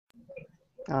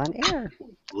On air.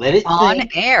 Let it On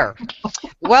sink. air.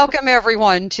 Welcome,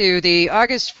 everyone, to the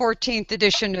August 14th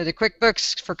edition of the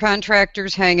QuickBooks for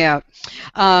Contractors Hangout.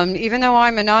 Even though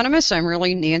I'm anonymous, I'm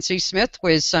really Nancy Smith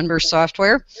with Sunburst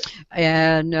Software.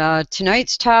 And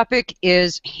tonight's topic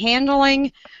is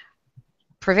handling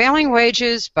prevailing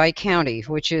wages by county,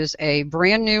 which is a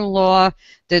brand new law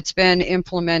that's been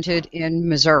implemented in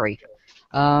Missouri.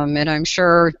 And I'm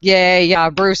sure, yeah,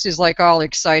 Bruce is like all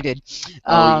excited.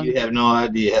 You have no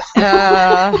idea.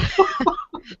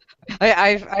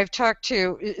 I've talked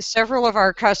to several of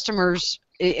our customers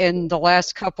in the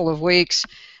last couple of weeks,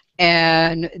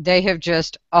 and they have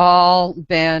just all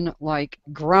been like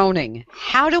groaning.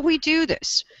 How do we do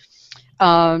this?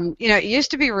 It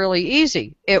used to be really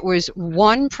easy. It was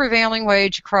one prevailing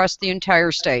wage across the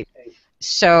entire state.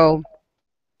 So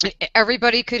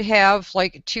everybody could have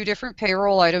like two different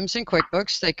payroll items in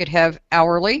QuickBooks. They could have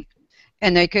hourly,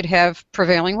 and they could have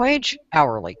prevailing wage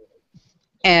hourly.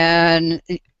 And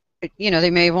they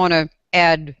may want to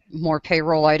add more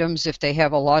payroll items if they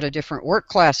have a lot of different work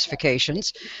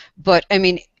classifications. But I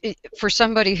mean, for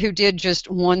somebody who did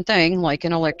just one thing, like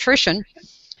an electrician,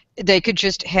 they could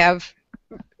just have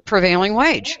prevailing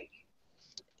wage.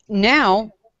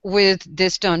 Now, with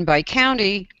this done by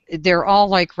county, they're all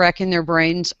like wrecking their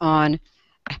brains on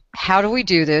how do we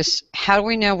do this? How do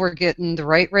we know we're getting the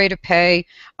right rate of pay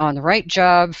on the right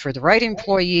job for the right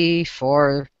employee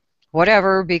for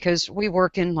whatever, because we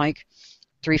work in like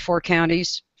 3, 4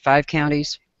 counties, 5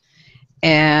 counties,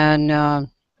 and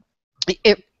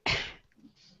it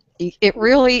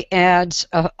really adds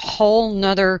a whole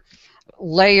nother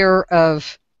layer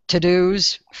of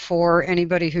to-dos for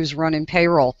anybody who's running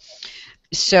payroll.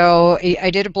 So I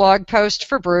did a blog post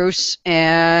for Bruce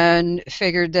and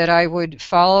figured that I would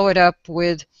follow it up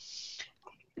with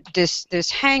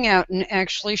this hangout and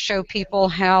actually show people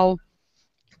how,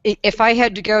 if I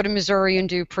had to go to Missouri and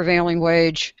do prevailing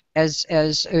wage as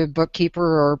a bookkeeper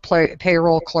or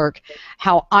payroll clerk,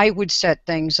 how I would set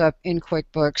things up in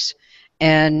QuickBooks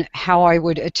and how I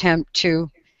would attempt to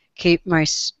keep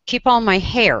all my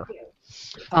hair.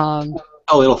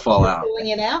 It'll fall out. Pulling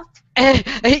it out?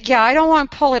 Yeah, I don't want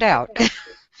to pull it out.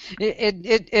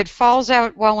 It falls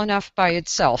out well enough by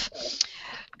itself.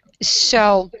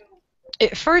 So,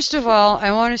 first of all,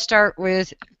 I want to start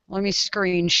with, let me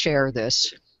screen share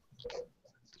this.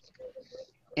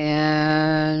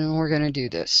 And we're going to do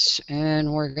this.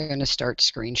 And we're going to start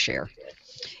screen share.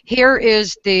 Here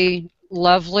is the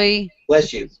lovely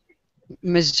Bless you.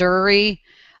 Missouri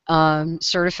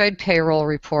certified payroll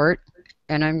report.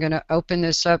 And I'm going to open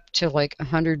this up to like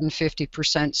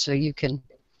 150% so you can.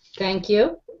 Thank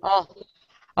you.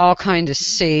 All kind of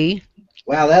see.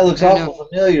 Wow, that looks awful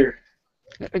familiar.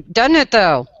 Doesn't it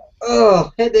though?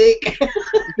 Oh, headache.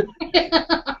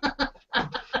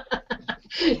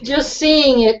 Just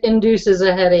seeing it induces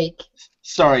a headache.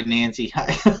 Sorry, Nancy.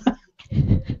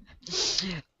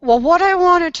 Well, what I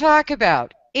want to talk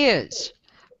about is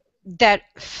that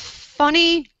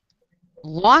funny,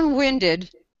 long-winded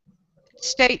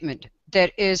statement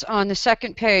that is on the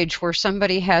second page where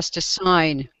somebody has to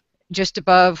sign just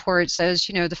above where it says,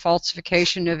 the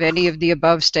falsification of any of the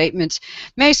above statements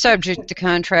may subject the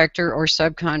contractor or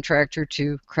subcontractor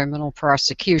to criminal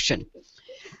prosecution.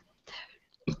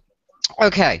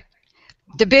 Okay,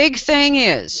 the big thing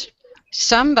is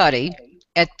somebody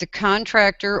at the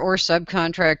contractor or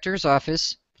subcontractor's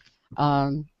office,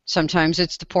 sometimes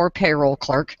it's the poor payroll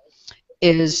clerk,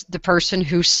 is the person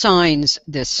who signs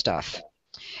this stuff.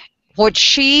 What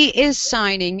she is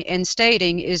signing and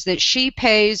stating is that she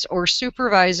pays or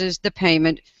supervises the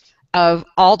payment of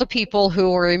all the people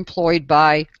who are employed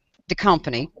by the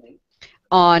company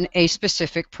on a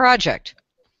specific project.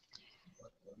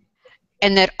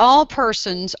 And that all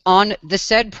persons on the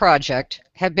said project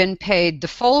have been paid the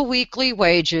full weekly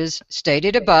wages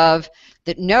stated above,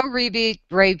 that no rebates,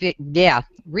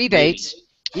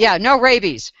 no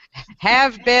rabies,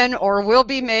 have been or will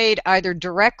be made either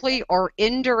directly or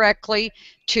indirectly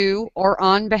to or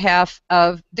on behalf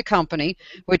of the company,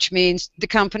 which means the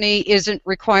company isn't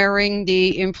requiring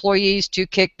the employees to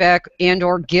kick back and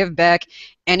or give back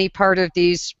any part of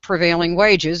these prevailing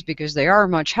wages because they are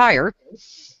much higher,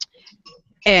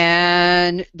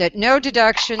 and that no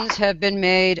deductions have been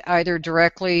made either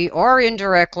directly or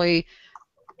indirectly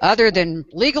other than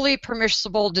legally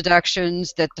permissible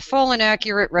deductions, that the full and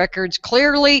accurate records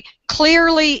clearly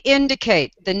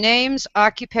indicate the names,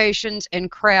 occupations,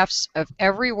 and crafts of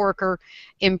every worker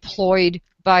employed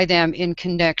by them in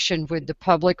connection with the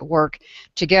public work,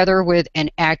 together with an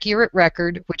accurate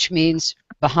record, which means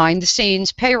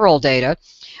behind-the-scenes payroll data,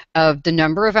 of the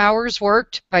number of hours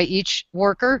worked by each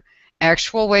worker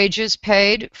actual wages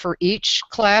paid for each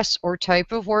class or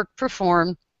type of work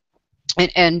performed,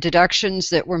 and deductions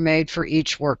that were made for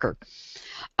each worker.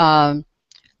 Now,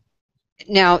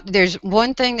 there's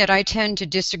one thing that I tend to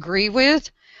disagree with.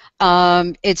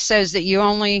 It says that you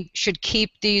only should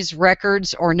keep these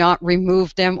records or not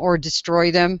remove them or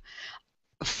destroy them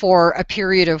for a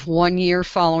period of 1 year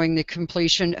following the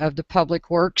completion of the public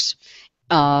works.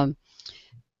 Fair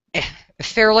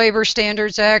Labor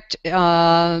Standards Act,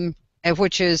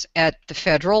 which is at the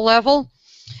federal level,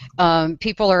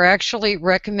 people are actually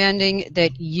recommending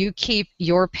that you keep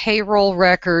your payroll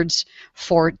records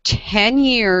for 10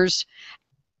 years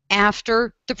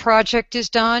after the project is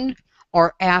done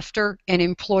or after an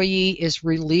employee is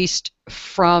released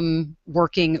from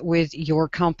working with your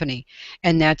company.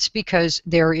 And that's because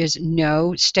there is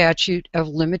no statute of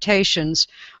limitations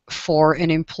for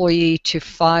an employee to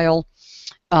file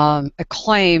a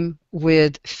claim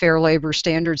with Fair Labor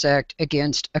Standards Act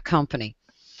against a company.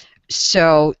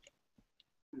 So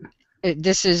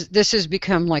this has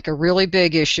become like a really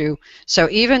big issue. So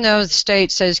even though the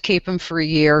state says keep them for a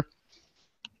year,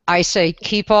 I say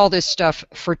keep all this stuff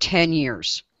for 10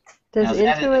 years. Does is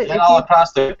that all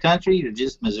across the country or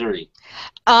just Missouri?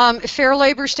 Fair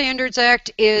Labor Standards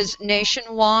Act is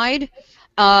nationwide.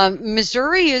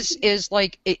 Missouri is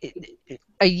like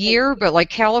a year, but like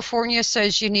California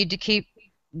says you need to keep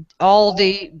all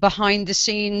the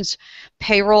behind-the-scenes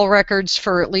payroll records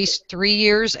for at least 3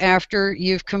 years after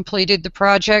you've completed the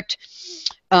project.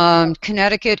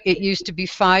 Connecticut, it used to be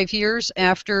 5 years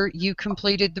after you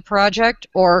completed the project,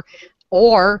 or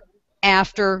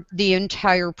after the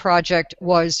entire project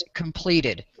was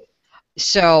completed.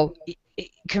 So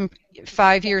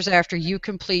 5 years after you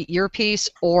complete your piece,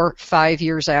 or 5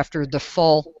 years after the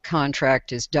full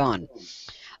contract is done.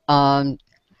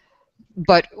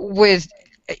 But with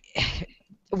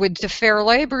the Fair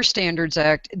Labor Standards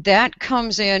Act, that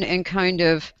comes in and kind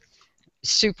of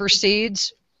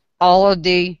supersedes all of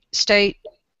the state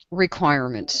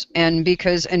requirements. And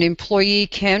because an employee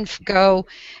can go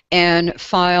and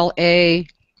file a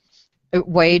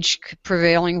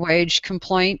prevailing wage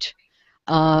complaint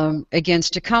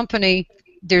against a company,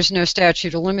 there's no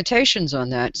statute of limitations on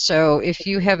that. So if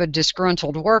you have a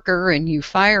disgruntled worker and you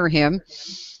fire him,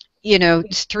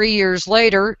 3 years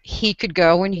later, he could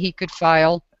go and he could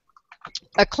file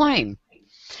a claim.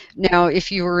 Now,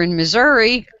 if you were in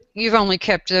Missouri, you've only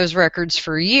kept those records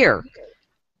for a year.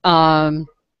 So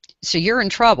you're in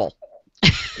trouble.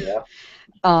 Yeah.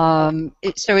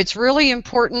 So it's really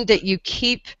important that you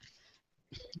keep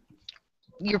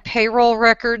your payroll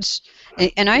records,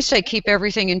 and I say keep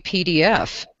everything in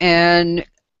PDF and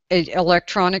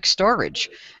electronic storage.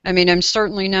 I mean, I'm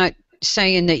certainly not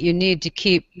saying that you need to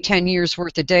keep 10 years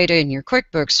worth of data in your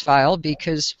QuickBooks file,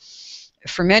 because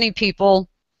for many people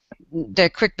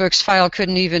that QuickBooks file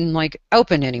couldn't even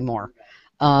open anymore.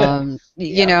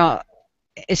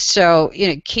 So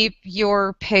keep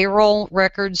your payroll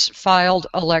records filed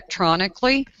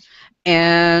electronically,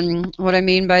 and what I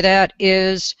mean by that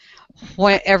is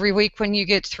every week when you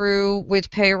get through with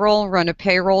payroll, run a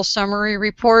payroll summary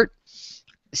report,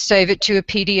 save it to a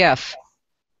PDF.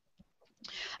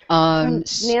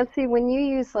 Nancy, when you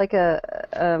use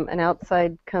an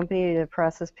outside company to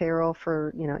process payroll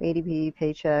for ADP,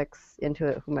 Paychecks,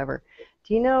 Intuit, whomever,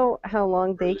 do you know how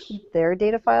long they keep their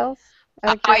data files?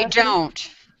 I don't,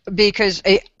 because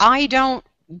I don't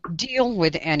deal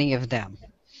with any of them.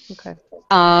 Okay.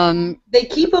 They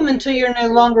keep them until you're no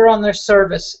longer on their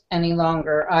service any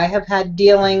longer. I have had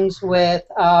dealings with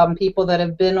people that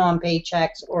have been on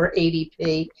Paychecks or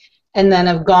ADP and then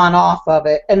have gone off of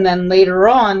it, and then later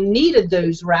on needed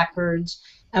those records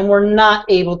and were not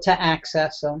able to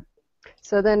access them.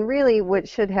 So then really what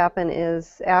should happen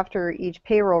is after each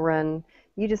payroll run,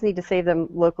 you just need to save them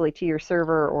locally to your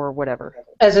server or whatever.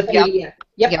 As a PDF.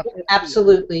 Yep.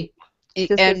 Absolutely.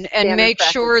 And make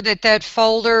sure that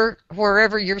folder,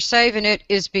 wherever you're saving it,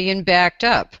 is being backed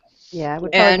up. Yeah, it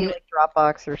would probably be like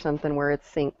Dropbox or something where it's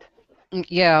synced.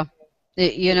 Yeah.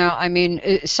 I mean,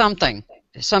 something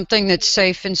that's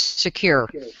safe and secure.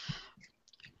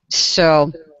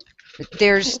 So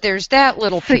there's that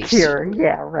little piece. Secure,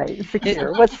 yeah, right.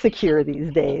 Secure. What's secure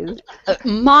these days?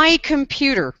 My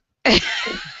computer.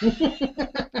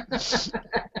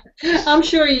 I'm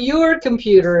sure your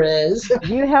computer is.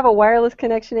 Do you have a wireless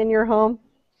connection in your home?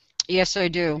 Yes, I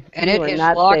do, and You it are is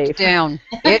not locked safe. down.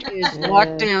 It is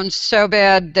locked down so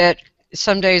bad that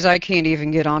some days I can't even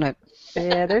get on it.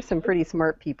 Yeah, there's some pretty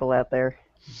smart people out there.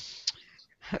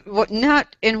 Well,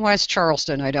 not in West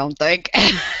Charleston, I don't think.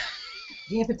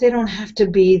 Yeah, but they don't have to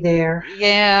be there.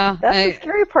 Yeah. That's the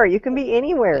scary part. You can be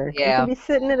anywhere. Yeah. You can be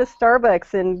sitting at a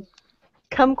Starbucks and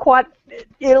kumquat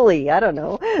Italy. I don't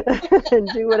know, and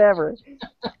do whatever.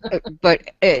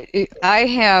 But I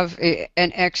have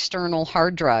an external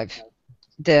hard drive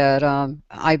that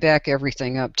I back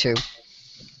everything up to,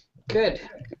 Good.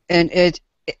 and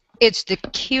it's the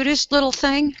cutest little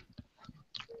thing.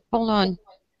 Hold on.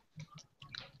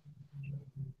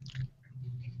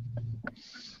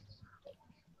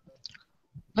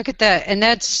 Look at that, and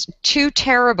that's 2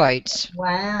 terabytes.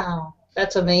 Wow.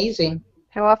 That's amazing.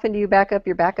 How often do you back up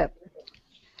your backup?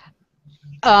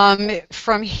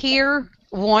 From here,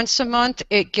 once a month,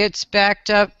 it gets backed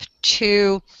up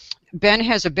to. Ben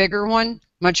has a bigger one,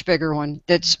 much bigger one,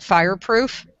 that's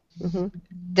fireproof,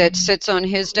 that sits on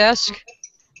his desk.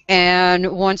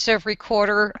 And once every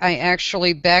quarter, I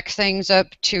actually back things up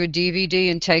to a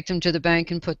DVD and take them to the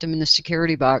bank and put them in the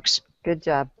security box. Good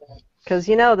job. Because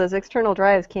you know those external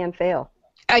drives can fail.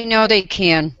 I know they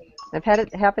can. I've had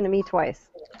it happen to me twice.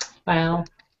 Wow.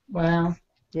 Wow.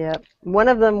 Yeah. One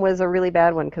of them was a really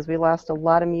bad one because we lost a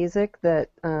lot of music that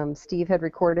Steve had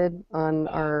recorded on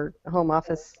our home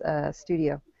office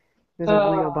studio. It was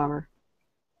a real bummer.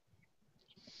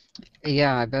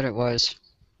 Yeah, I bet it was.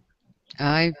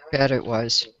 I bet it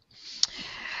was.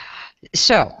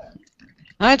 So,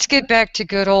 let's get back to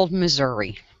good old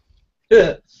Missouri.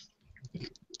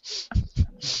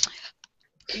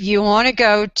 You want to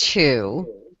go to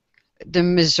the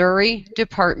Missouri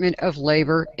Department of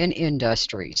Labor and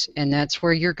Industries, and that's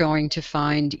where you're going to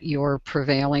find your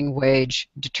prevailing wage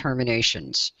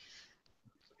determinations.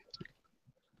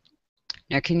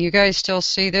 Now, can you guys still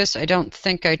see this? I don't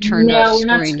think I turned off No, we're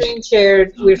not screen. screen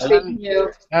shared. We're seeing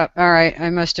you. All right, I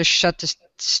must have shut this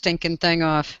stinking thing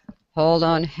off. Hold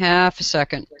on half a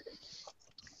second.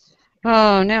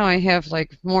 Oh, now I have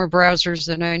like more browsers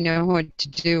than I know what to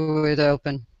do with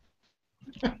open.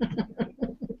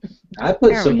 I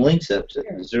put There some we- links up to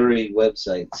Missouri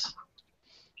websites.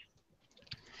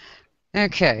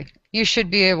 Okay, you should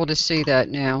be able to see that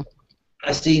now.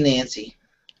 I see Nancy.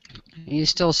 You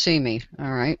still see me.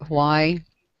 All right, why?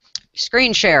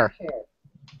 Screen share.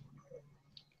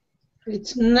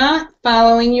 It's not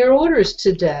following your orders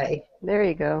today. There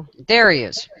you go. There he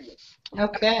is.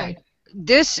 Okay.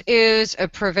 This is a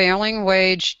prevailing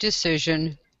wage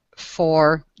decision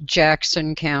for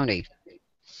Jackson County.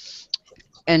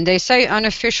 And they say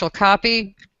unofficial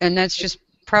copy, and that's just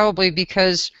probably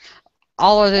because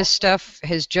all of this stuff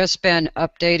has just been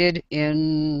updated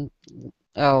in,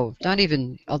 not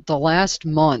even the last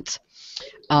month.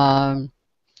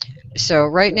 So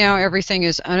right now everything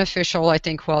is unofficial, I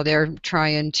think, while they're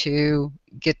trying to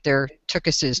get their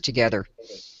tookuses together.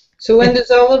 So when does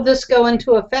all of this go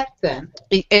into effect then?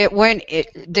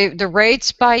 The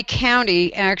rates by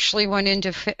county actually went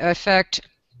into effect,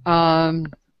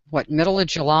 middle of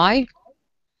July?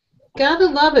 Gotta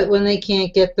love it when they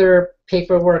can't get their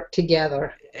paperwork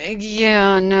together.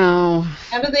 Yeah, no.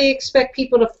 How do they expect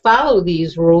people to follow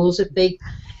these rules if they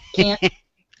can't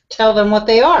tell them what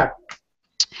they are?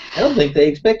 I don't think they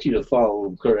expect you to follow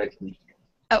them correctly.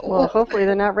 Well, hopefully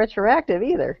they're not retroactive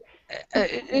either.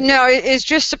 No, it's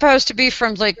just supposed to be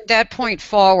from like that point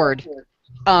forward.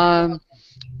 And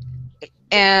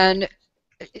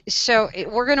so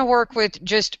we're going to work with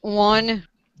just one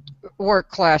work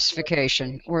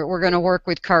classification. We're going to work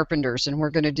with carpenters, and we're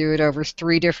going to do it over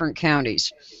 3 different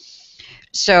counties.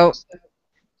 So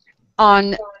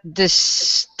on the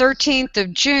 13th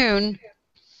of June,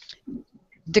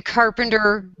 the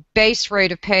carpenter base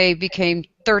rate of pay became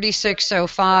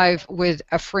 $36.05 with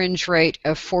a fringe rate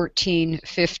of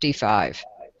 $14.55.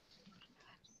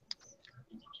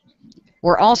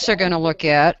 We're also going to look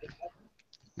at,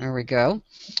 there we go,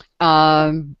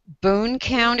 Boone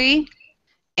County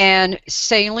and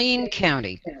Saline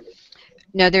County.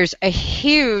 Now there's a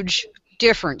huge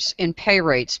difference in pay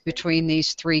rates between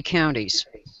these 3 counties.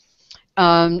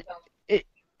 And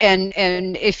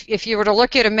if you were to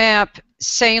look at a map,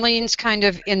 Saline's kind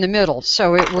of in the middle,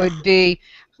 so it would be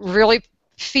really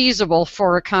feasible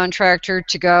for a contractor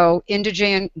to go into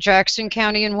Jackson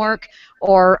County and work,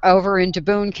 or over into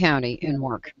Boone County and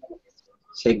work.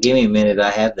 Say, give me a minute.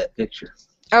 I have that picture.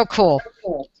 Oh, cool.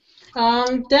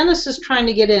 Dennis is trying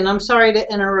to get in. I'm sorry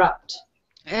to interrupt.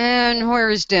 And where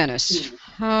is Dennis?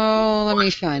 Oh, let me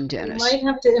find You Dennis. might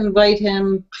have to invite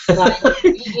him.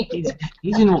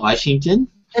 He's in Washington.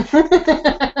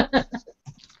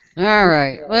 All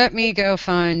right, let me go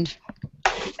find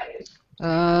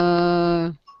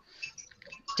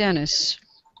Dennis.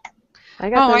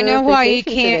 I know why he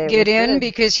can't get in,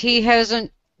 because he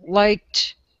hasn't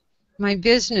liked my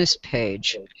business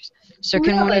page. So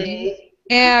can one of you,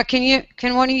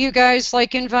 can one of you guys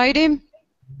like invite him?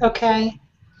 Okay.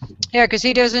 Yeah, because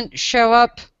he doesn't show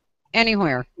up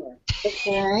anywhere.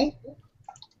 Okay.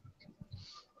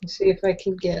 Let's see if I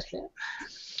can get it.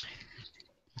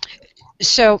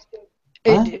 So,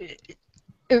 Huh?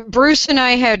 Bruce and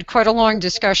I had quite a long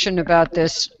discussion about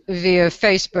this via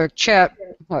Facebook chat.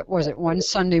 What was it? One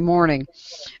Sunday morning,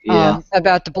 Yeah.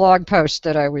 about the blog post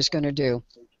that I was going to do.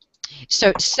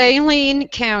 So, Saline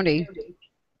County,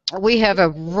 we have a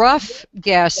rough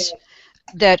guess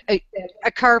that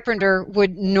a carpenter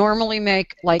would normally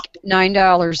make like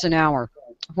 $9 an hour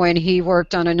when he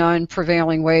worked on a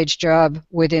non-prevailing wage job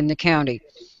within the county.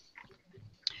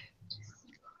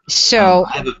 So,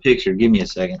 I have a picture. Give me a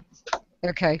second.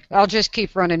 okay, I'll just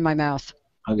keep running my mouth.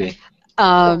 Okay.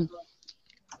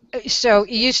 So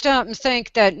you stop and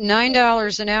think that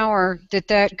 $9 an hour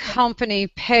that company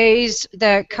pays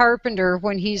that carpenter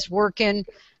when he's working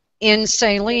in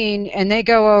Saline, and they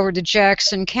go over to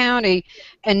Jackson County,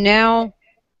 and now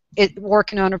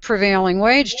working on a prevailing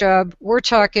wage job, we're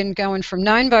talking going from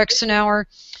 $9 an hour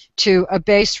to a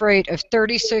base rate of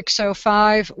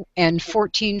 $36.05 and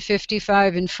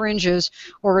 $14.55 in fringes,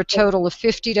 or a total of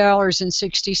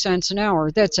 $50.60 an hour.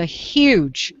 That's a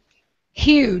huge,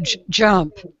 huge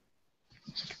jump.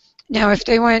 Now, if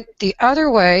they went the other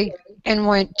way and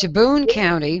went to Boone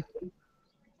County,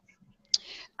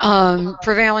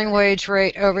 prevailing wage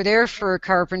rate over there for a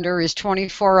carpenter is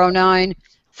 $24.09,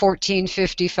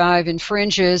 $14.55 in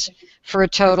fringes, for a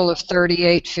total of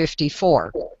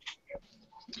 $38.54.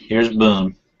 Here's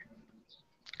Boone.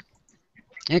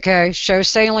 Okay, show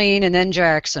Saline and then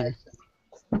Jackson.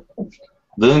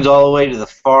 Boone's all the way to the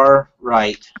far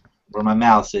right, where my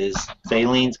mouse is.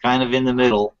 Saline's kind of in the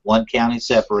middle. One county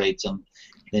separates them.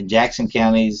 Then Jackson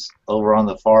County's over on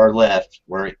the far left,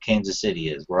 where Kansas City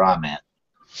is, where I'm at.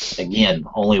 Again,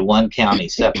 only one county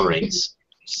separates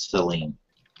Saline.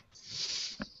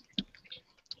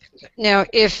 Now,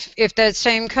 if that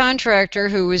same contractor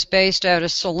who was based out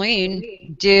of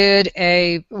Saline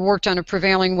worked on a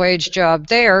prevailing wage job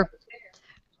there,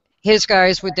 his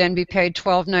guys would then be paid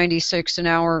 $12.96 an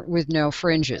hour with no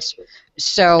fringes.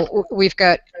 So we've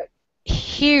got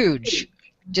huge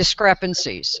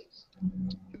discrepancies.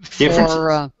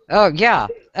 Differences. Oh yeah,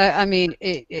 I mean,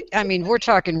 we're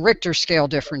talking Richter scale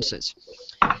differences.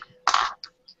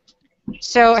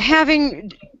 So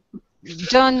having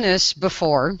done this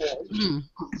before,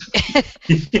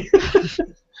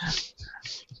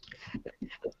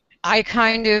 I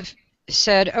kind of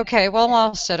said, okay, well,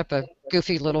 I'll set up a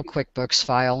goofy little QuickBooks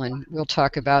file, and we'll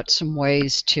talk about some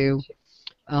ways to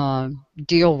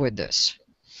deal with this.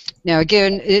 Now,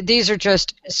 again, these are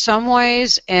just some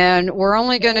ways, and we're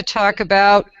only going to talk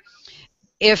about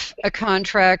if a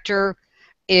contractor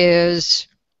is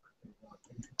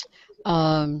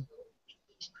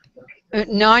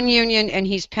non-union and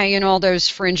he's paying all those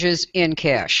fringes in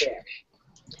cash.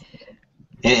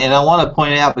 And I want to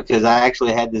point out, because I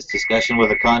actually had this discussion with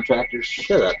a contractor.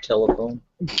 Shut up, telephone.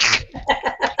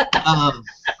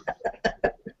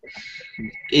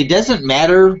 It doesn't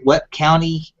matter what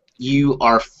county you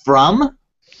are from.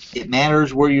 It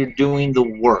matters where you're doing the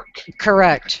work.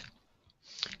 Correct.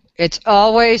 It's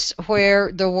always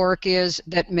where the work is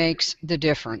that makes the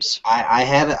difference. I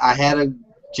had a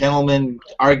gentleman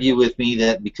argue with me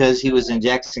that because he was in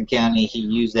Jackson County, he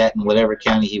used that in whatever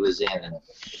county he was in. And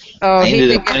I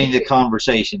ended up winning the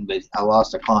conversation, but I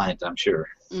lost a client, I'm sure.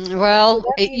 Well,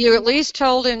 you at least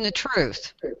told him the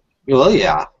truth. Well,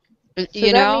 yeah.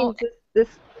 You know, this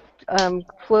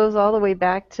flows all the way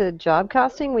back to job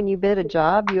costing. When you bid a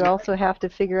job, you also have to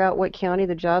figure out what county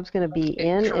the job's going to be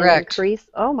in. Correct. And increase.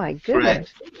 Oh my goodness,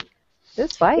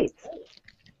 this bites.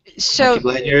 So Aren't you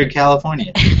glad you're in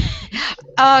California?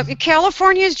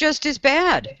 California is just as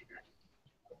bad.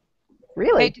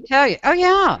 Really? Hate to tell you. Oh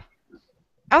yeah.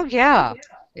 Oh yeah.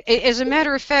 As a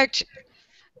matter of fact,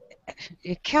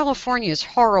 California is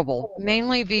horrible,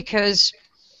 mainly because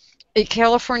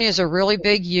California is a really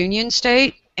big union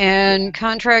state, and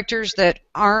contractors that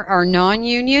are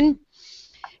non-union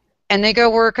and they go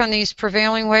work on these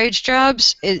prevailing wage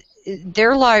jobs,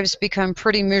 their lives become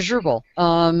pretty miserable.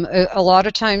 A lot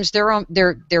of times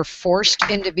they're forced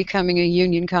into becoming a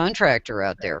union contractor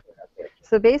out there.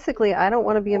 So basically, I don't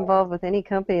want to be involved with any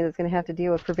company that's going to have to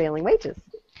deal with prevailing wages.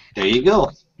 There you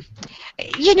go.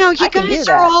 You know, you I can do guys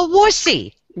that. are all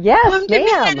wussy. Yes, Come to me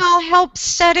ma'am. and I'll help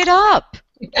set it up.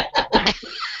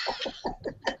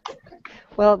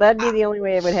 Well, that'd be the only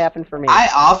way it would happen for me. I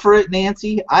offer it,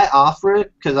 Nancy. I offer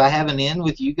it because I have an in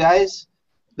with you guys,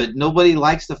 but nobody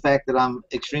likes the fact that I'm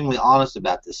extremely honest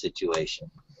about this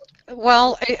situation.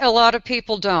 Well, a lot of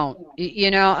people don't. You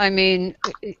know, I mean,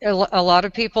 a lot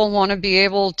of people want to be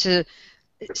able to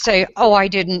say, oh, I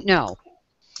didn't know.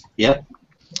 Yep.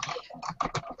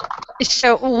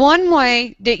 So one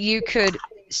way that you could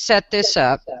set this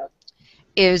up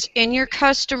is in your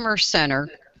customer center,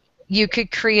 you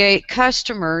could create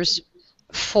customers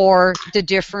for the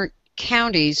different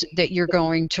counties that you're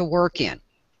going to work in.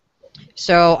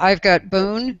 So I've got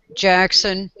Boone,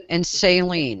 Jackson, and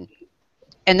Saline.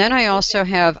 And then I also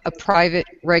have a private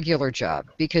regular job,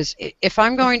 because if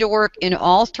I'm going to work in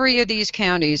all three of these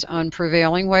counties on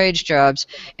prevailing wage jobs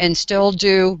and still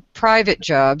do private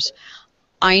jobs,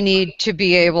 I need to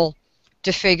be able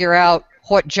to figure out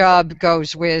what job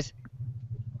goes with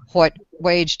what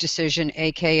wage decision,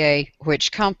 aka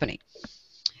which company.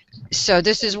 So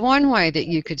this is one way that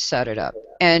you could set it up.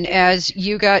 And as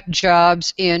you got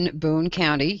jobs in Boone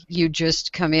County, you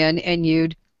just come in and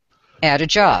you'd add a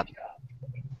job.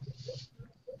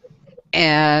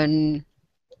 And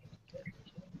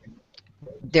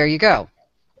there you go.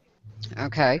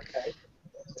 Okay.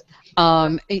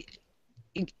 I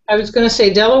was going to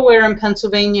say Delaware and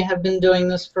Pennsylvania have been doing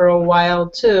this for a while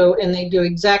too, and they do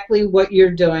exactly what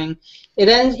you're doing.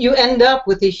 You end up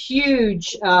with a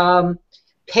huge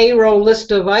payroll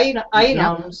list of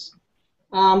items,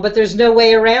 but there's no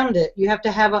way around it. You have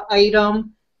to have an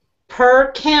item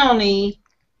per county,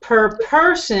 per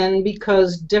person,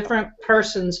 because different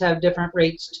persons have different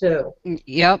rates too.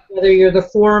 Yep. Whether you're the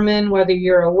foreman, whether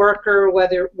you're a worker,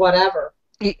 whatever.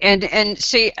 And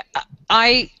see,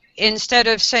 instead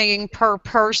of saying per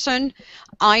person,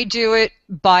 I do it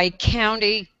by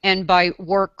county and by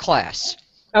work class.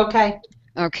 Okay.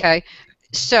 Okay.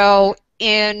 So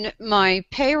in my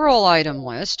payroll item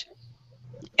list,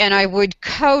 and I would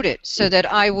code it so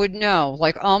that I would know,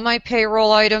 like all my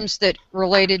payroll items that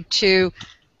related to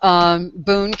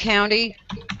Boone County,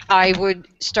 I would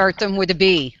start them with a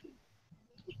B.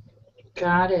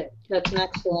 Got it. That's an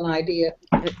excellent idea.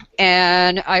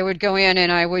 And I would go in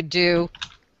and I would do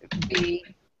B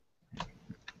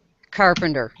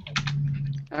Carpenter.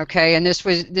 Okay, and this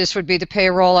would be the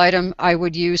payroll item I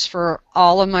would use for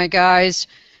all of my guys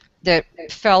that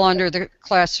fell under the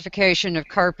classification of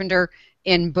carpenter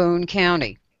in Boone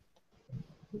County.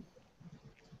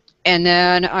 And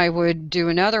then I would do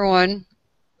another one.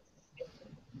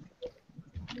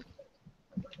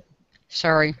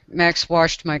 Sorry, Max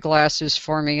washed my glasses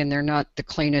for me, and they're not the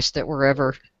cleanest that were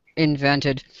ever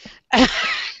invented.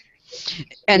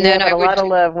 And then a lot of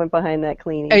love went behind that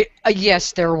cleaning.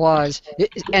 Yes, there was.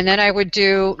 And then I would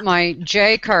do my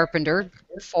J Carpenter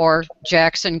for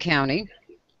Jackson County.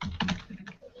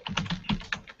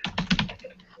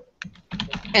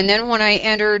 And then when I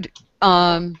entered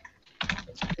time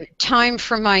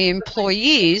for my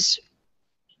employees,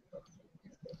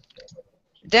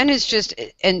 then it's just,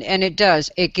 and it does,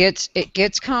 it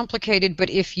gets complicated, but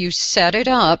if you set it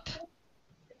up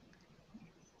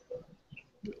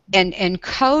and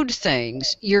code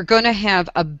things, you're going to have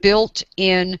a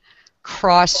built-in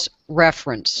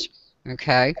cross-reference,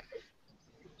 okay?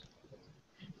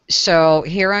 So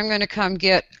here I'm going to come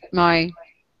get my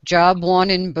job 1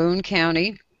 in Boone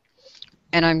County,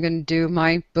 and I'm going to do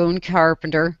my Boone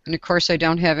Carpenter, and of course I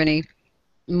don't have any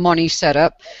money set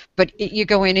up, but you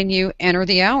go in and you enter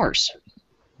the hours.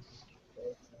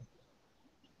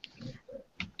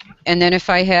 And then if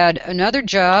I had another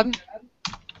job,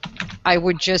 I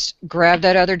would just grab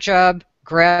that other job,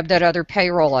 grab that other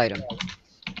payroll item.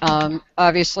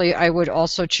 Obviously, I would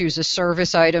also choose a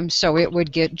service item, so it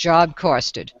would get job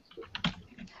costed.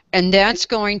 And that's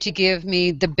going to give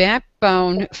me the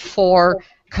backbone for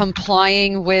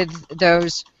complying with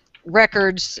those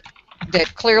records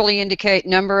that clearly indicate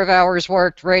number of hours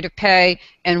worked, rate of pay,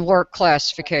 and work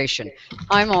classification.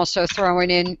 I'm also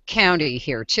throwing in county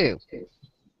here, too.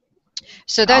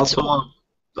 So that's...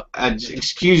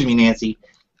 excuse me, Nancy.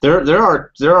 There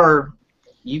are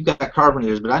you've got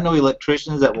carpenters, but I know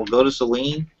electricians that will go to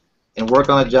Saline and work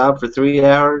on a job for 3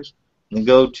 hours, and then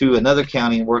go to another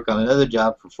county and work on another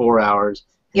job for 4 hours,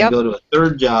 and go to a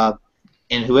third job,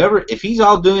 and whoever, if he's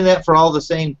all doing that for all the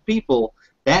same people,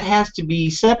 that has to be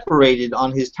separated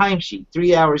on his timesheet.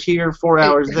 3 hours here, 4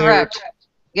 hours there. Correct.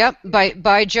 Yep,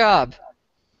 by job.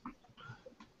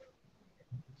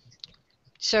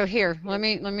 So here, let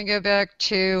me go back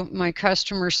to my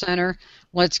customer center.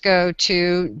 Let's go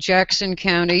to Jackson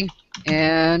County,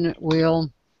 and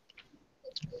we'll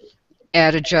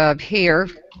add a job here.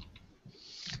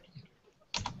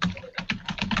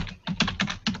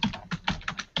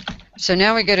 So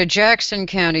now we get a Jackson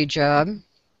County job.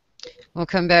 We'll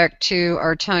come back to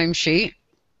our timesheet.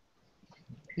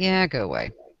 Yeah, go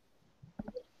away.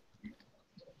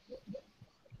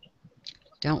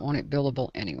 Don't want it billable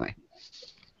anyway.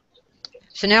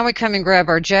 So now we come and grab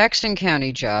our Jackson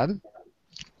County job.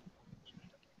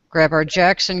 grab our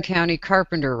Jackson County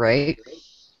carpenter rate.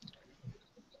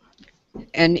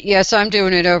 And yes, I'm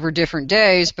doing it over different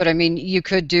days, but I mean, you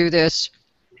could do this,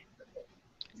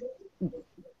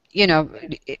 you know,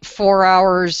 4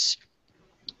 hours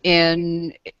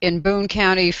in Boone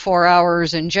County, 4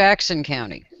 hours in Jackson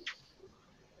County.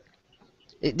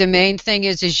 The main thing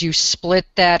is you split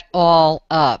that all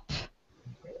up.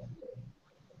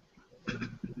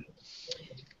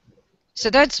 So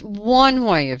that's one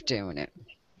way of doing it.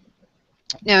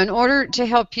 Now, in order to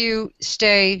help you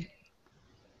stay,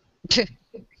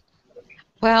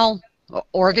 well,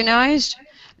 organized,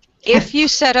 if you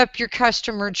set up your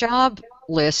customer job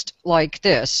list like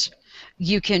this,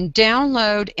 you can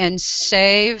download and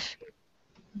save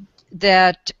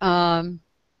that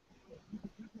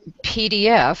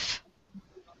PDF,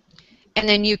 and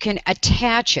then you can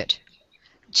attach it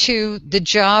to the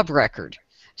job record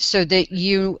so that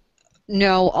you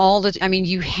know all the, I mean,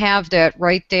 you have that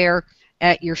right there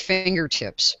at your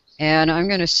fingertips. And I'm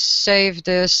going to save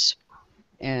this,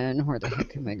 and where the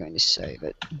heck am I going to save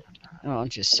it? Oh, I'll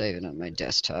just save it on my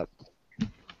desktop.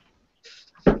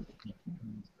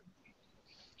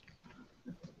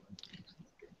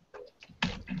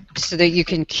 So that you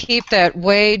can keep that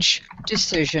wage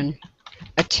decision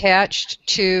attached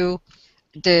to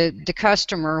the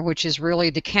customer, which is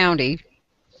really the county.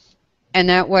 And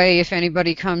that way, if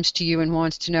anybody comes to you and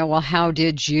wants to know, well, how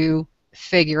did you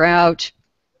figure out,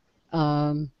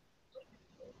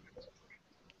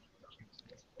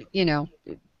 you know,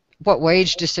 what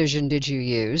wage decision did you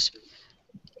use,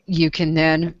 you can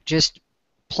then just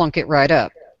plunk it right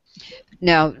up.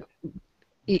 Now,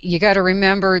 you got to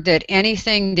remember that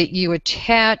anything that you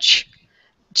attach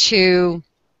to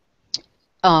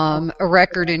a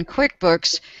record in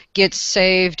QuickBooks gets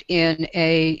saved in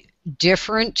a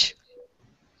different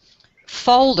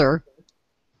folder,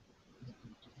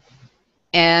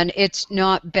 and it's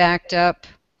not backed up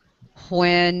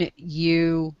when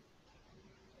you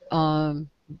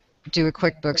do a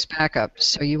QuickBooks backup.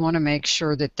 So you want to make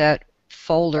sure that that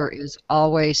folder is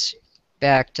always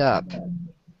backed up.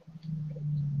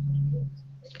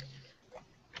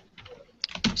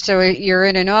 So you're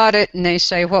in an audit and they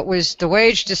say, what was the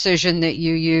wage decision that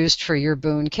you used for your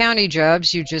Boone County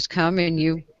jobs? You just come and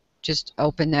you just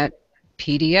open that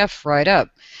PDF right up,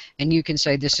 and you can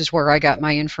say, this is where I got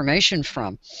my information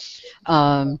from.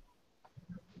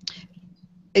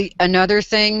 Another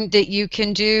thing that you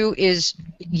can do is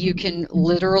you can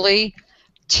literally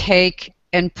take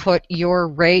and put your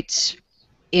rates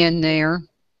in there.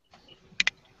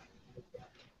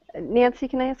 Nancy,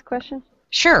 can I ask a question?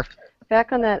 Sure.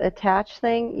 Back on that attach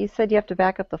thing, you said you have to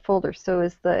back up the folder. So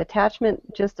is the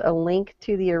attachment just a link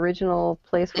to the original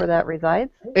place where that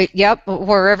resides? Yep,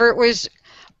 wherever it was.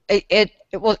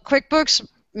 Well, QuickBooks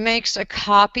makes a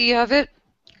copy of it.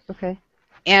 Okay.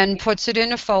 And puts it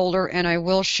in a folder, and I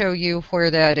will show you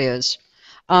where that is.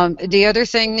 The other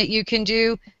thing that you can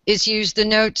do is use the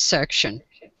notes section.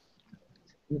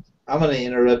 I'm going to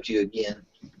interrupt you again.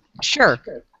 Sure.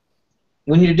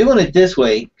 When you're doing it this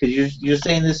way, because you're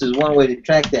saying this is one way to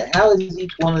track that, how is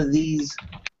each one of these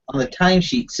on the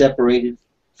timesheet separated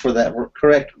for that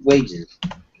correct wages?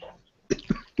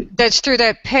 That's through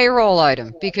that payroll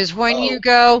item, because when you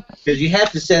go... Because you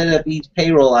have to set up each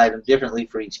payroll item differently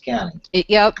for each county.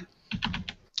 Yep.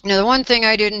 Now, the one thing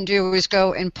I didn't do is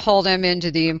go and pull them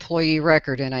into the employee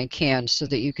record, and I can, so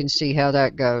that you can see how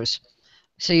that goes.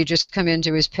 So you just come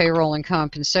into his payroll and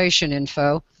compensation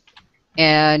info,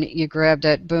 and you grab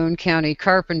that Boone County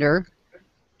Carpenter,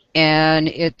 and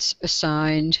it's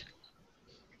assigned,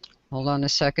 hold on a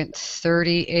second,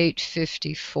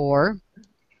 3854.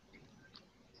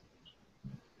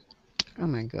 Oh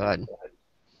my God.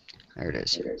 There it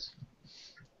is.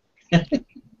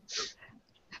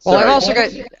 Well,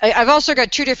 I've also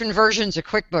got two different versions of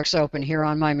QuickBooks open here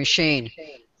on my machine.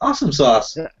 Awesome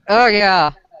sauce. Oh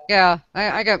yeah. Yeah.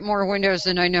 I got more windows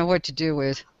than I know what to do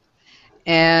with.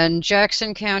 And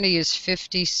Jackson County is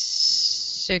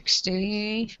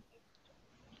 5060.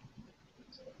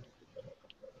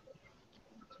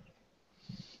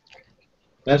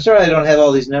 I'm sorry I don't have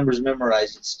all these numbers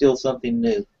memorized. It's still something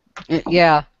new.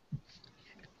 Yeah.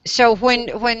 So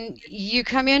when you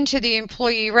come into the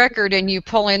employee record and you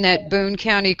pull in that Boone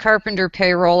County Carpenter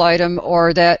payroll item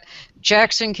or that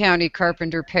Jackson County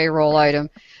Carpenter payroll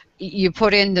item, you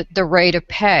put in the rate of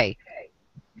pay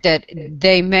that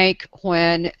they make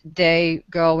when they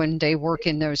go and they work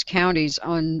in those counties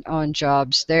on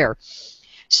jobs there.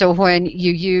 So when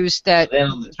you use that, then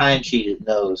on the timesheet it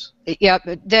knows.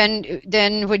 Yep.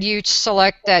 Then when you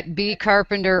select that B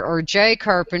Carpenter or J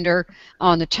Carpenter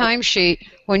on the timesheet,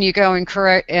 when you go and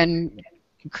correct and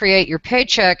create your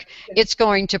paycheck, it's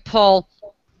going to pull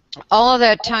all of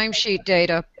that timesheet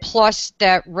data plus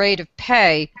that rate of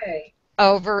pay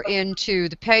over into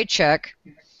the paycheck,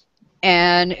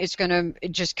 and it's going to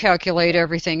just calculate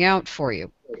everything out for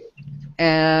you.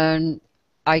 And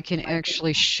I can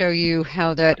actually show you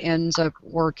how that ends up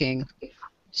working.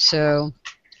 So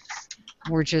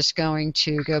we're just going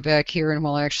to go back here and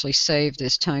we'll actually save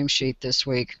this timesheet this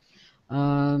week.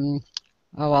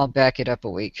 I'll back it up a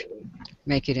week,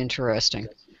 make it interesting.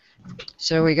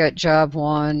 So we got job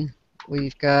 1,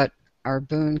 we've got our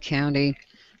Boone County,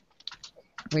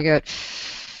 we got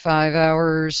 5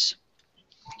 hours,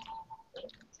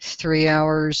 3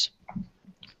 hours.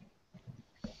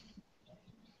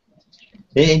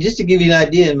 And just to give you an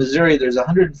idea, in Missouri, there's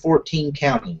 114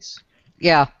 counties.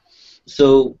 Yeah.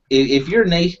 So if you're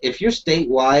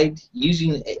statewide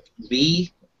using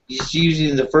B, just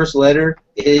using the first letter,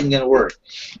 it isn't going to work.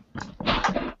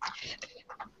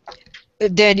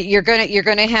 Then you're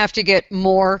gonna have to get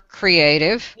more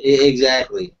creative.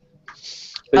 Exactly.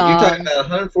 But you're talking about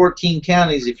 114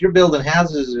 counties. If you're building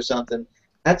houses or something,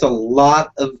 that's a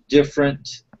lot of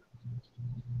different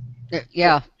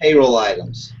payroll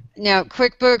items. Now,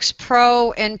 QuickBooks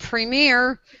Pro and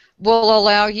Premier will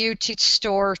allow you to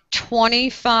store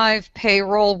 25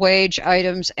 payroll wage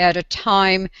items at a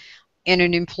time in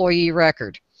an employee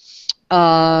record.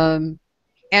 Enterprise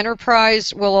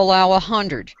will allow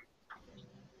 100.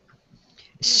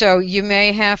 So you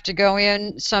may have to go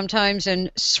in sometimes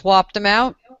and swap them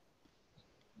out.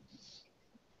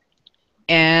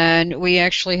 And we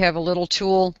actually have a little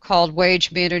tool called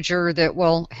Wage Manager that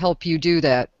will help you do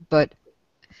that. But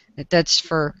that's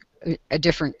for a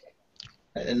different...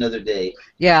 Another day.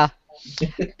 Yeah.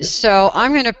 So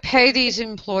I'm going to pay these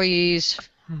employees.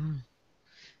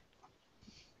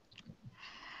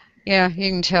 Yeah, you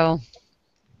can tell.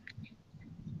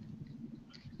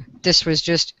 This was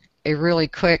just a really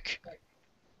quick...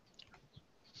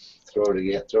 Throw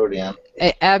it down.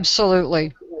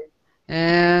 Absolutely.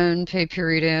 And pay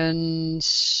period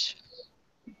ends...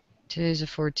 Today's the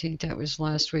 14th. That was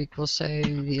last week. We'll say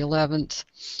the 11th.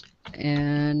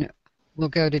 And we'll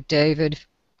go to David.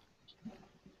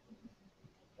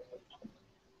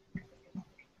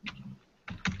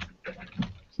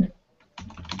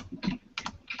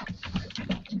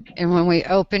 And when we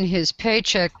open his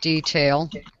paycheck detail,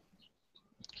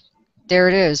 there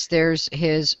it is. There's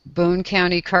his Boone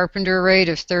County carpenter rate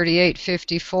of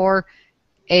 $38.54,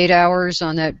 8 hours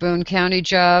on that Boone County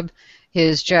job.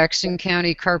 His Jackson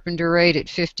County carpenter rate at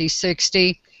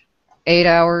 $50.60, 8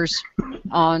 hours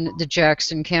on the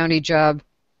Jackson County job.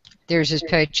 There's his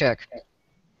paycheck.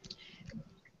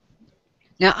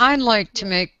 Now, I'd like to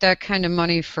make that kind of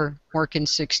money for working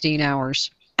 16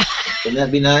 hours. Wouldn't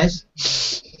that be nice?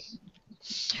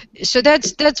 So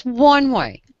that's one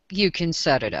way you can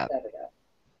set it up.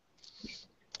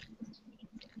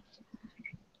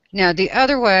 Now, the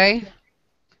other way,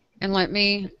 and let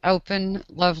me open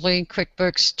lovely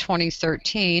QuickBooks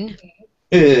 2013.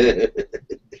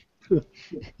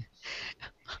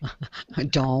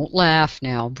 Don't laugh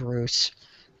now, Bruce.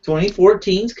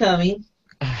 2014's coming.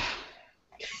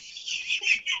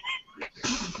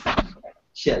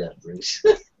 Shut up, Bruce.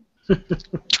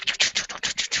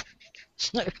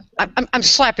 I'm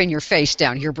slapping your face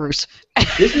down here, Bruce.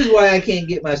 This is why I can't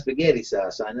get my spaghetti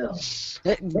sauce, I know.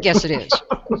 Yes, it is.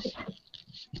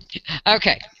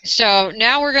 Okay, so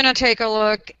now we're going to take a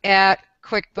look at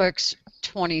QuickBooks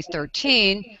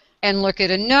 2013 and look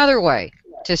at another way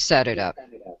to set it up.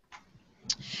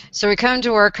 So we come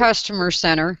to our Customer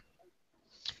Center,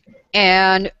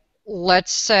 and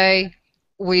let's say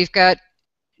we've got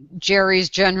Jerry's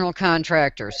General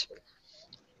Contractors,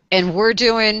 and we're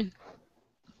doing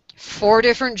 4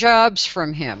 different jobs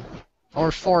from him,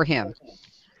 or for him.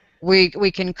 We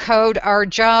can code our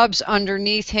jobs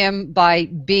underneath him by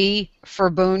B for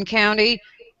Boone County,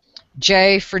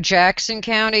 J for Jackson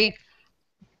County,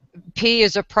 P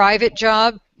is a private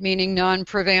job, meaning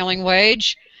non-prevailing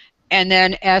wage, and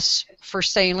then S for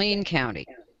Saline County.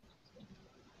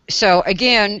 So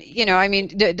again, you know, I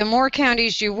mean, the more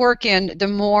counties you work in, the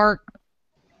more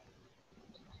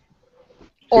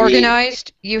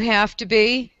organized you have to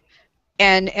be,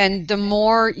 and the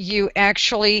more you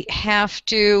actually have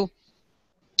to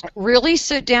really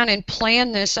sit down and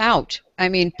plan this out. I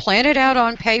mean, plan it out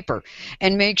on paper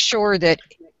and make sure that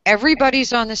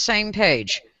everybody's on the same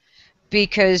page,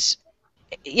 because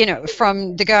you know,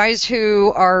 from the guys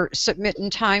who are submitting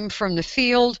time from the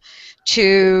field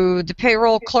to the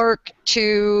payroll clerk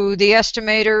to the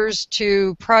estimators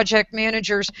to project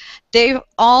managers, they've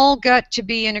all got to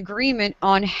be in agreement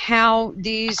on how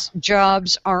these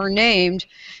jobs are named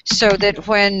so that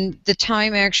when the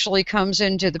time actually comes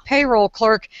into the payroll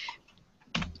clerk,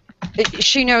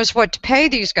 she knows what to pay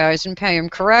these guys and pay them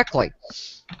correctly.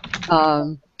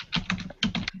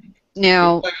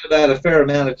 Now, You're talking about a fair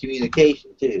amount of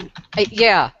communication too.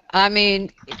 yeah, I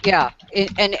mean, yeah,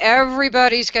 and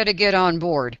everybody's got to get on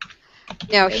board.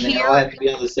 Now And they all here, have to be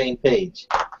on the same page.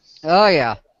 oh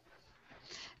yeah.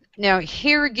 Now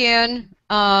here again,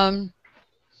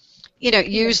 you know,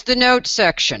 use the notes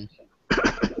section.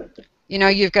 You know,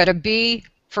 you've got a B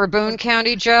for a Boone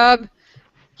County job.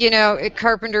 You know, at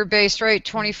Carpenter base rate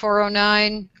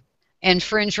 2409 and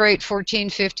fringe rate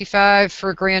 1455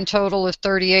 for a grand total of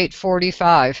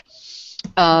 3845.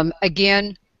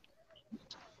 Again,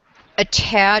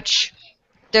 attach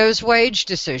those wage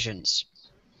decisions.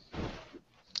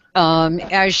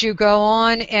 As you go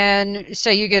on and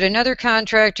say you get another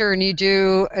contractor and you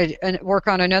do work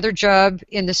on another job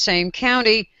in the same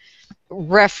county,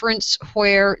 reference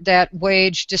where that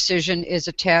wage decision is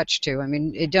attached to. I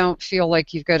mean, it don't feel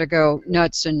like you've got to go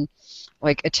nuts and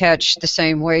like attach the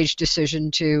same wage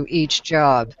decision to each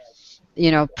job.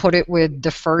 You know, put it with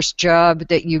the first job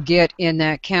that you get in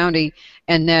that county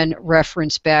and then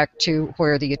reference back to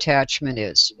where the attachment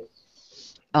is.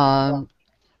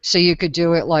 So you could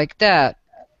do it like that.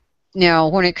 Now,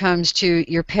 when it comes to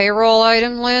your payroll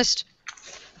item list,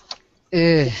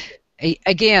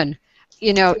 again,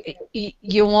 you know,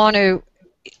 you want to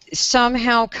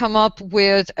somehow come up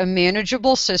with a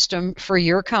manageable system for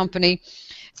your company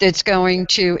that's going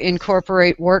to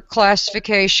incorporate work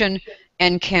classification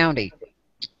and county.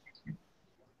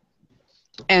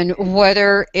 And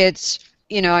whether it's,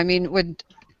 you know, I mean, would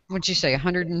you say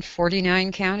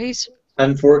 149 counties?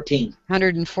 114.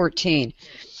 114.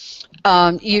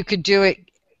 You could do it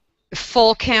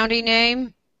full county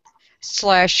name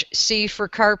 /C for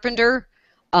carpenter,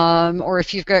 or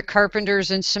if you've got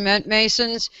carpenters and cement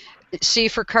masons, C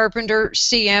for carpenter,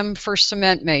 CM for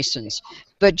cement masons.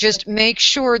 But just make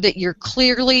sure that you're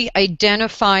clearly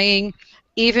identifying,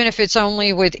 even if it's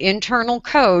only with internal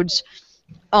codes,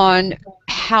 on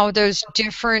how those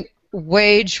different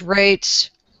wage rates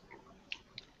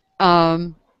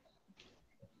are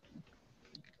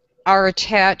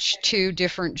attached to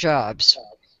different jobs.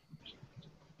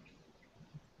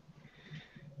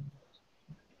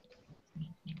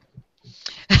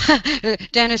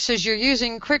 Dennis says, you're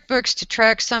using QuickBooks to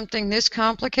track something this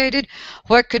complicated.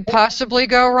 What could possibly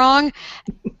go wrong?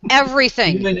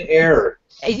 Everything. Human error.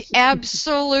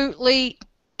 Absolutely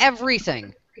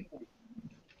everything.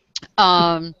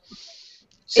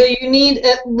 So you need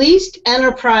at least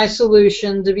Enterprise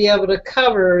Solution to be able to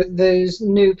cover those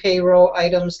new payroll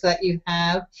items that you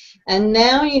have. And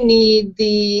now you need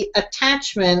the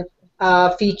attachment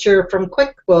feature from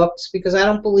QuickBooks, because I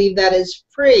don't believe that is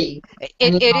free.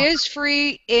 It is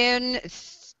free in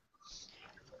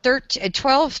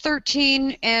 12,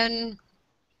 13, and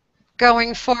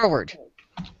going forward,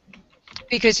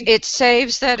 because it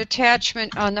saves that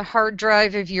attachment on the hard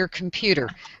drive of your computer.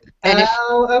 And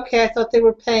okay. I thought they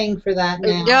were paying for that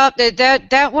now. No,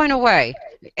 that went away.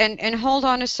 And hold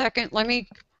on a second. Let me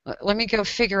go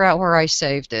figure out where I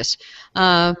saved this.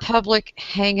 Public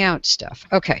Hangout stuff.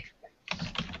 Okay.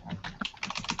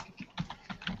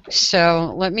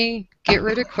 So let me get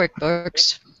rid of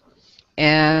QuickBooks,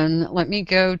 and let me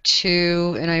go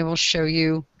to, and I will show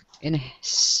you in a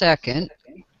second.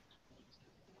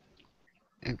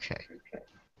 Okay.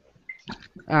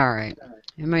 All right.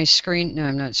 And my screen, no,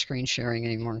 I'm not screen sharing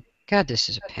anymore. God, this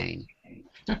is a pain.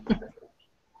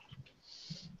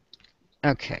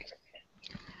 Okay.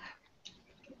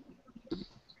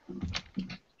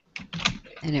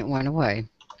 And it went away.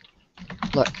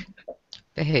 Look,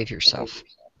 behave yourself.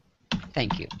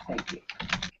 Thank you.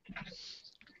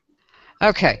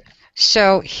 Okay,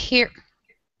 so here.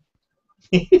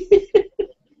 It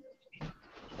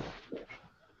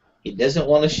doesn't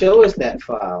want to show us that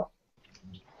file.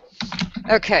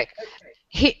 Okay,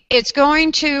 it's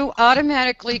going to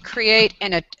automatically create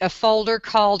a folder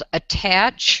called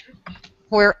Attach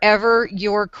wherever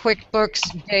your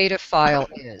QuickBooks data file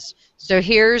is. So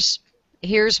here's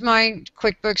my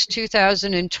QuickBooks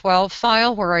 2012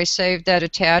 file where I saved that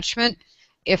attachment.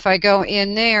 If I go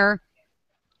in there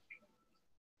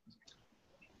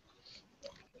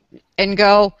and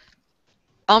go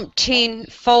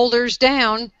umpteen folders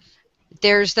down,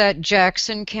 there's that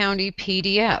Jackson County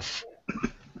PDF.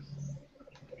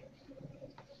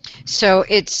 So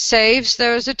it saves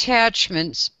those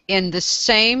attachments in the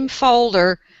same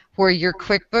folder where your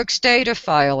QuickBooks data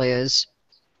file is,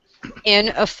 in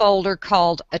a folder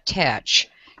called attach,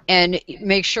 and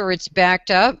make sure it's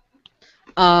backed up,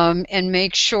 and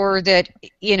make sure that,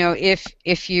 you know,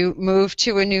 if you move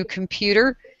to a new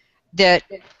computer, that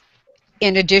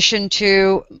in addition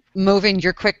to moving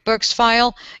your QuickBooks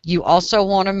file, you also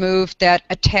want to move that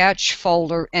attach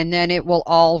folder, and then it will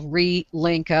all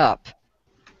re-link up.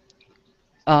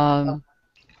 How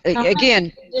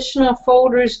Again, many additional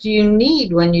folders do you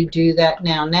need when you do that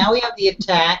now? Now we have the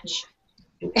attach.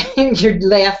 You're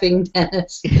laughing,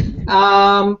 Dennis.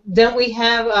 Don't we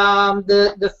have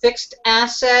the fixed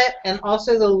asset and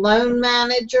also the loan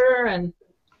manager? And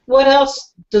what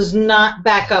else does not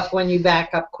back up when you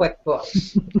back up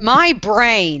QuickBooks? my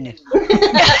brain.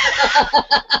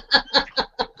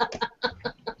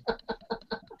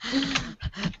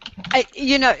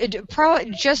 You know,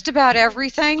 probably just about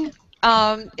everything.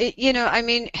 You know, I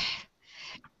mean,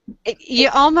 you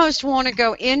almost want to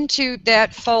go into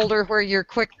that folder where your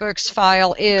QuickBooks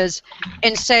file is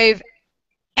and save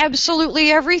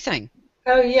absolutely everything.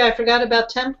 Oh yeah, I forgot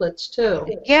about templates too.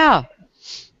 Yeah.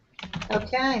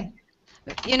 Okay.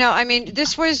 You know, I mean,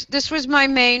 this was my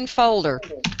main folder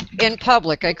in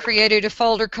public. I created a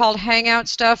folder called Hangout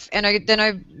Stuff, and then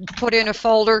I put in a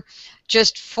folder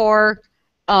just for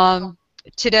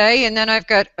today, and then I've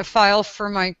got a file for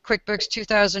my QuickBooks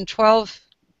 2012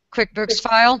 QuickBooks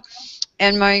file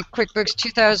and my QuickBooks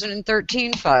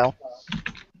 2013 file.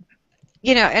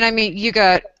 You know, and I mean, you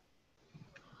got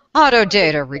auto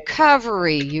data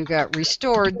recovery, you got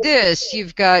restored this,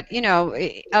 you've got, you know,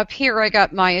 up here I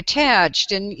got my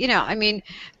attached, and, you know, I mean,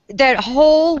 that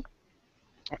whole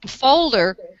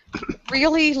folder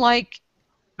really, like,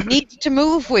 needs to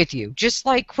move with you, just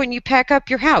like when you pack up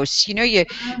your house. You know, you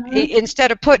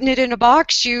instead of putting it in a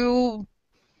box, you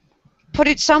put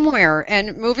it somewhere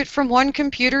and move it from one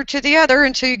computer to the other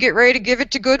until you get ready to give it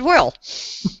to Goodwill,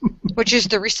 which is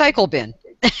the recycle bin.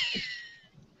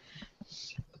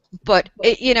 But,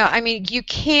 you know, I mean, you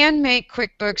can make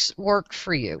QuickBooks work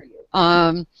for you.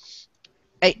 I've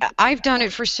done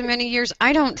it for so many years,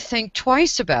 I don't think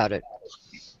twice about it.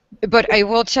 But I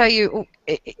will tell you,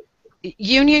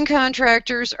 union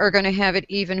contractors are going to have it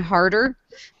even harder,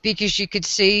 because you could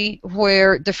see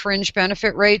where the fringe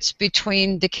benefit rates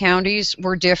between the counties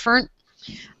were different.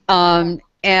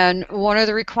 And one of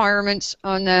the requirements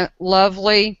on that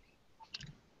lovely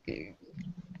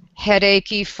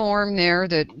headachy form there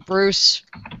that Bruce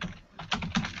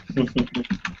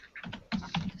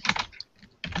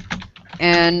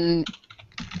and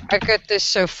I've got this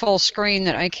so full screen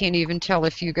that I can't even tell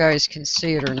if you guys can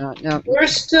see it or not. No. We're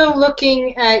still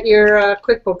looking at your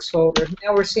QuickBooks folder.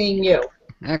 Now we're seeing you.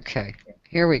 Okay,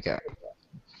 here we go.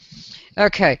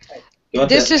 Okay, You want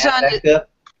this that is on backed the, up?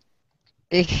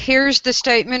 here's the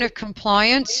statement of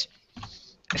compliance.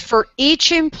 For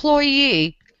each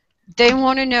employee, they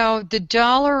want to know the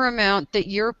dollar amount that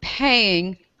you're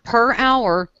paying per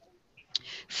hour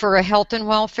for a health and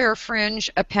welfare fringe,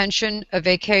 a pension, a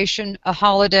vacation, a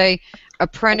holiday,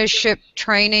 apprenticeship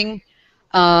training,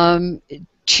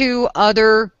 2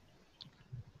 other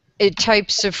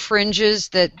types of fringes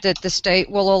that the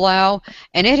state will allow,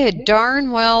 and it had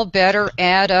darn well better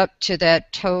add up to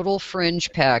that total fringe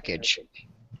package.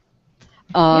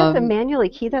 You have to manually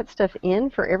key that stuff in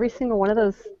for every single one of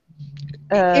those.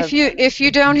 If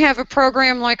you don't have a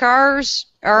program like ours,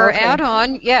 our Okay.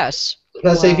 add-on, yes. I was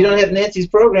gonna say, if you don't have Nancy's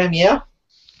program, yeah.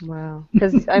 Wow.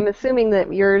 Because I'm assuming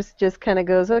that yours just kind of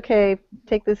goes, okay,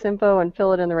 take this info and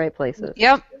fill it in the right places.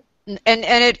 Yep. And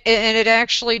it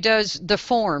actually does the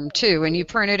form too, and you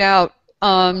print it out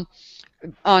on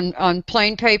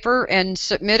plain paper and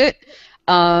submit it.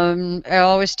 I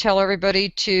always tell everybody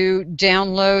to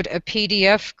download a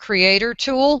PDF creator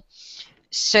tool,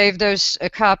 save a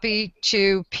copy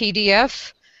to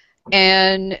PDF,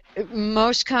 and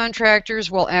most contractors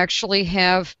will actually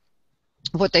have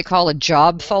what they call a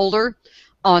job folder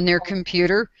on their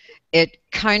computer. It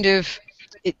kind of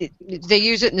they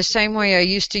use it in the same way I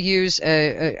used to use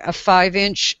a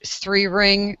 5-inch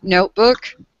 3-ring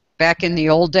notebook back in the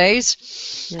old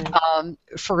days, Yeah.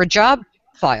 for a job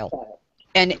file.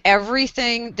 And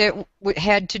everything that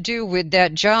had to do with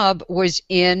that job was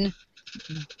in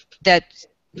that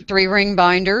 3-ring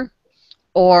binder,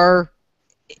 or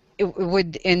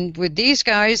with these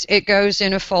guys, it goes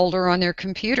in a folder on their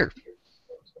computer.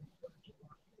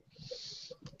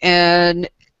 And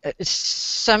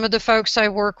some of the folks I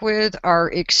work with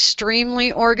are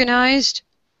extremely organized,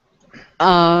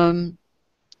 and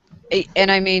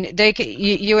I mean,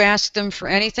 you ask them for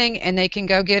anything and they can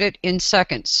go get it in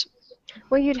seconds.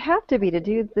 Well, you'd have to be to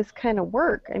do this kind of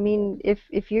work. I mean,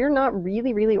 if you're not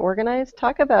really, really organized,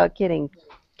 talk about getting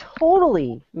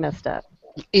totally messed up.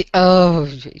 Oh,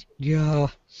 yeah.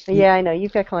 Yeah, I know.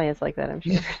 You've got clients like that, I'm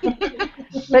sure.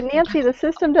 But Nancy, the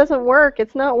system doesn't work.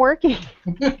 It's not working.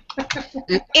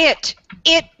 It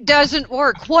doesn't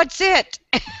work. What's it?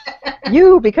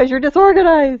 You, because you're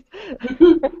disorganized.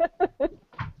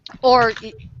 Or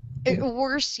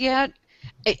worse yet,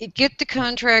 get the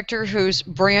contractor who's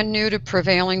brand new to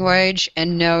prevailing wage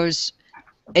and knows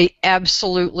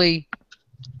absolutely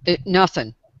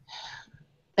nothing.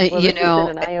 Well, You this has know,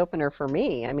 been an eye-opener for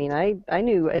me. I mean, I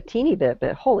knew a teeny bit,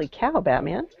 but holy cow,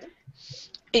 Batman.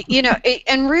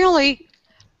 And really,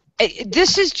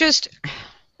 this is just,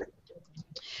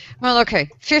 well, okay,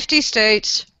 50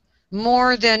 states,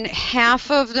 more than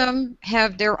half of them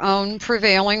have their own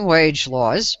prevailing wage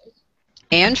laws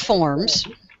and forms.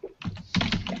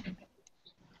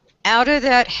 Out of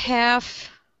that half,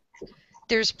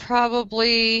 there's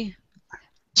probably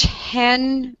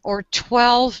 10 or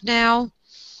 12 now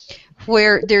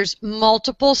where there's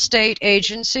multiple state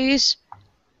agencies,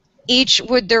 each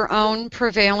with their own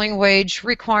prevailing wage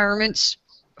requirements,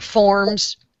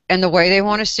 forms, and the way they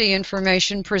want to see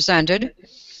information presented.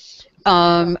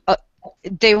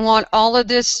 They want all of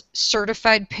this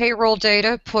certified payroll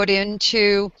data put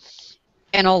into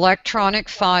an electronic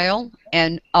file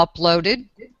and uploaded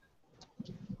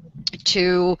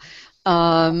to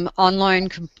online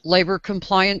labor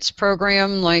compliance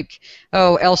program like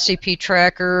LCP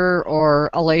Tracker or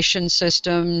Elation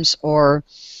Systems or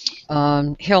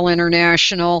Hill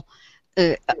International.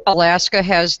 Alaska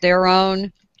has their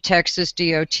own. Texas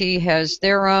DOT has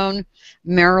their own.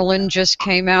 Maryland just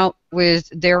came out with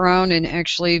their own, and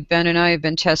actually Ben and I have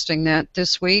been testing that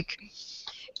this week.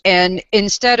 And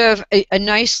instead of a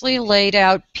nicely laid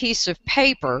out piece of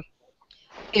paper,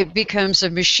 it becomes a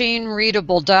machine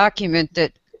readable document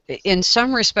that in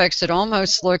some respects it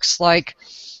almost looks like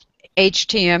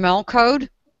HTML code.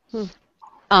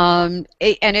 And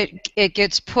it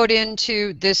gets put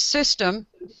into this system,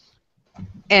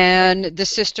 and the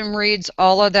system reads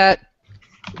all of that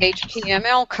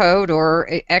HTML code or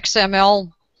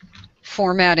XML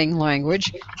formatting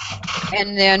language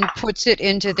and then puts it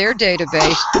into their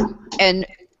database. And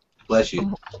bless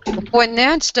you. When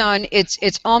that's done,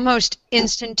 it's almost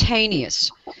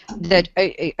instantaneous that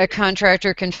a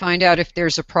contractor can find out if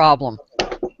there's a problem.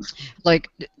 Like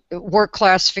work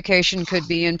classification could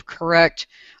be incorrect,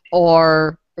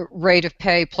 or rate of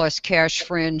pay plus cash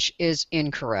fringe is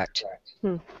incorrect.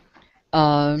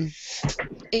 I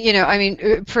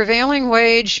mean, prevailing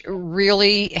wage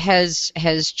really has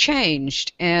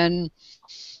changed, and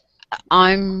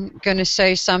I'm going to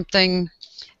say something.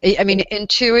 I mean,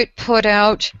 Intuit put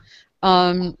out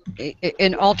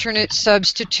an alternate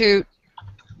substitute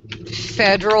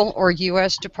federal or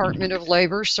U.S. Department of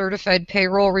Labor certified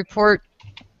payroll report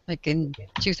like in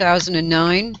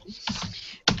 2009,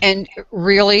 and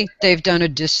really they've done a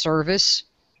disservice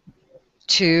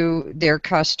to their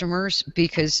customers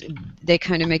because they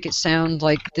kind of make it sound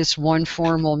like this one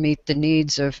form will meet the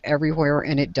needs of everywhere,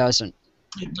 and it doesn't.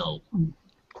 No.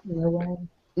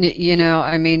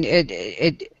 I mean,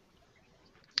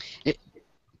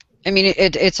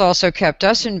 it's also kept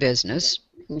us in business,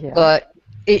 Yeah. but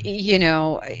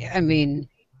I mean,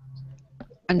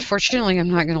 unfortunately, I'm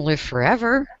not going to live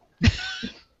forever.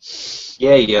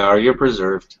 Yeah, you are. You're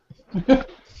preserved.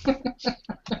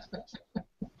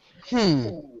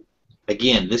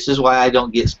 Again, this is why I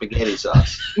don't get spaghetti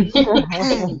sauce.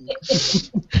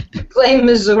 Blame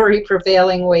Missouri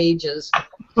prevailing wages.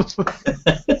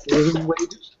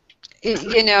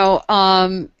 It's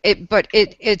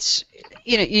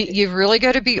you've really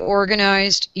got to be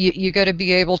organized. You got to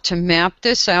be able to map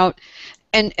this out,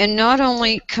 and not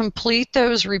only complete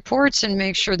those reports and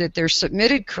make sure that they're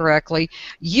submitted correctly.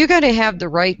 You got to have the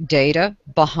right data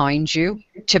behind you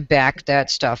to back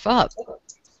that stuff up.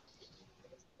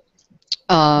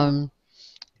 And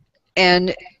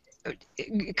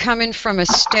coming from a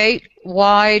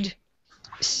statewide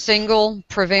single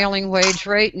prevailing wage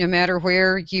rate, no matter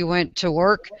where you went to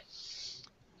work,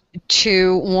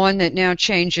 to one that now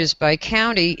changes by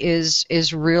county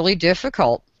is really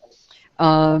difficult.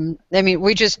 I mean,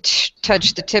 we just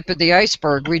touched the tip of the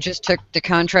iceberg. We just took the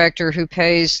contractor who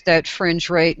pays that fringe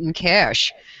rate in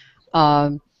cash.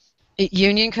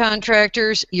 Union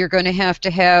contractors, you're going to have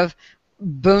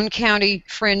Boone County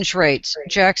fringe rates,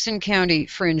 Jackson County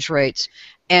fringe rates,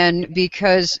 and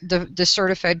because the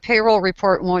certified payroll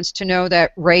report wants to know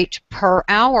that rate per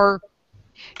hour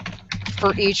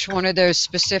for each one of those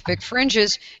specific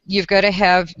fringes, you've got to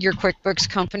have your QuickBooks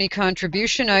company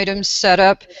contribution items set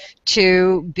up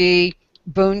to be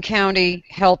Boone County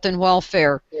Health and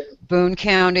Welfare, Boone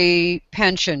County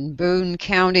Pension, Boone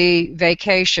County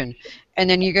Vacation, and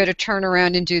then you got to turn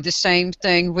around and do the same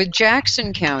thing with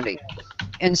Jackson County.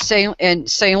 And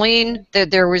Saline,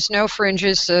 that there was no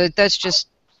fringes, so that's just,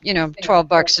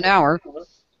 $12 an hour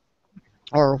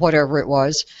or whatever it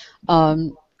was.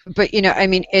 But I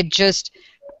mean, it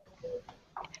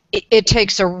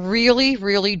takes a really,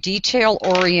 really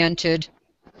detail-oriented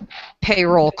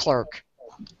payroll clerk.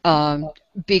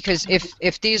 Because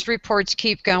if these reports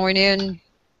keep going in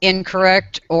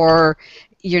incorrect, or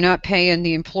you're not paying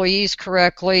the employees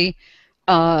correctly,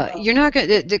 you're not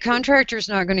going. The contractor's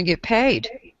not going to get paid.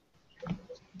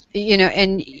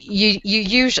 And you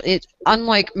usually,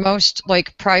 unlike most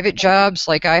like private jobs,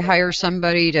 like I hire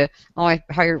somebody to.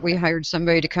 We hired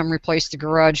somebody to come replace the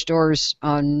garage doors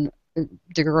on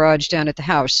the garage down at the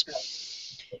house.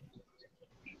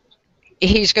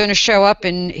 He's going to show up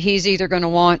and he's either going to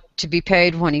want to be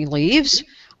paid when he leaves,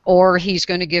 or he's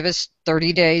going to give us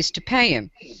 30 days to pay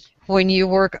him. When you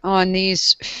work on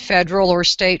these federal or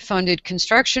state-funded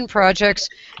construction projects,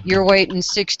 you're waiting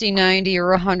 60, 90, or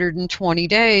 120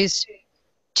 days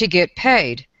to get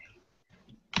paid.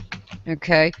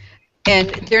 Okay? And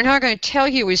they're not going to tell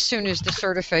you as soon as the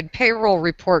certified payroll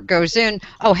report goes in,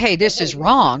 oh, hey, this is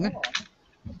wrong.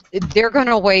 They're going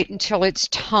to wait until it's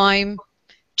time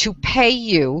to pay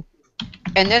you,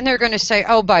 and then they're going to say,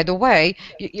 oh, by the way,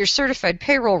 your certified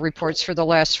payroll reports for the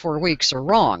last 4 weeks are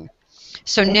wrong.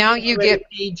 So now you get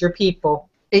paid your people.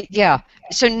 Yeah.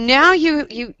 So now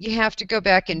you have to go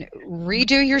back and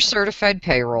redo your certified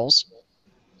payrolls,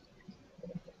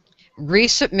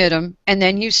 resubmit them, and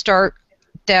then you start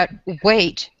that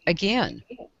wait again.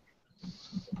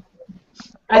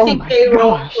 I think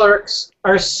payroll clerks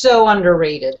are so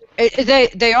underrated.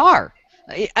 They are.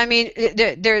 I mean,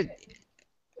 they're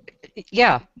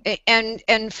yeah,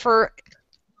 and for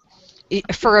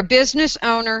a business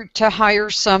owner to hire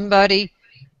somebody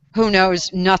who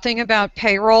knows nothing about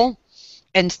payroll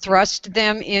and thrust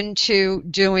them into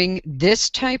doing this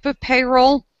type of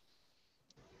payroll,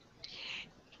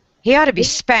 he ought to be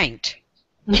spanked.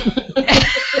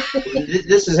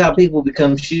 This is how people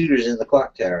become shooters in the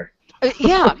clock tower.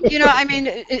 Yeah, I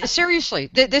mean, seriously,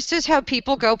 this is how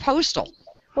people go postal.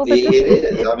 Well, but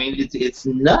It is. I mean, it's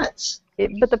nuts.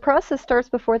 But the process starts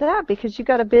before that, because you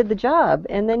got to bid the job,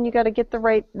 and then you got to get the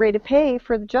right rate of pay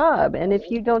for the job. And if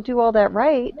you don't do all that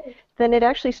right, then it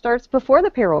actually starts before the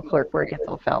payroll clerk, where it gets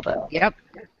all fouled up. Yep.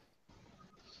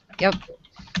 Yep.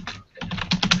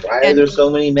 Why are there so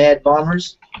many mad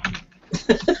bombers?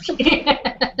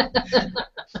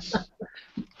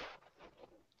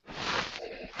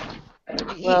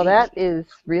 Well, that is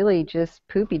really just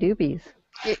poopy doopies.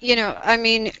 I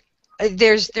mean,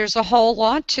 there's a whole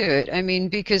lot to it. I mean,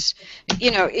 because,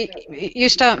 you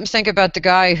stop and think about the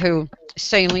guy who,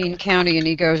 Saline County, and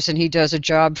he goes and he does a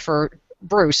job for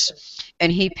Bruce,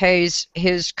 and he pays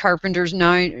his carpenters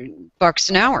 $9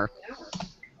 an hour.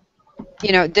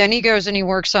 Then he goes and he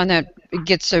works on that,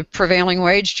 gets a prevailing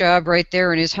wage job right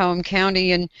there in his home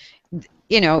county, and,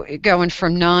 going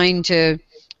from 9 to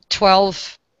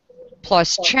 12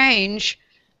 plus change,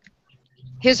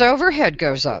 his overhead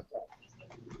goes up.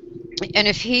 And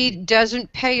if he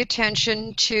doesn't pay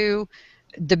attention to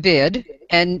the bid,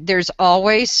 and there's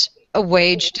always a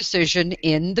wage decision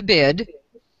in the bid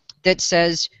that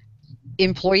says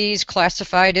employees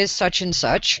classified as such and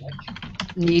such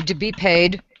need to be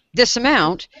paid this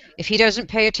amount. If he doesn't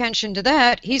pay attention to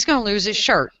that, he's going to lose his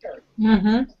shirt.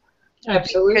 Mm-hmm.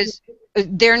 Absolutely.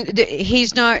 Because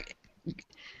he's not.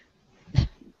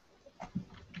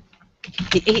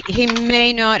 He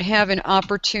may not have an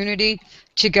opportunity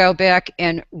to go back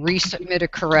and resubmit a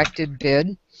corrected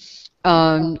bid.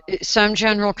 Some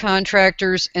general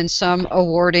contractors and some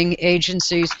awarding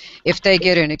agencies, if they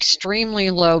get an extremely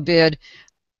low bid,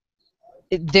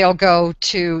 they'll go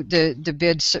to the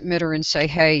bid submitter and say,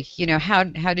 hey,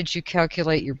 how did you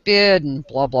calculate your bid, and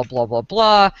blah, blah, blah, blah,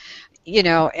 blah.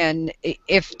 And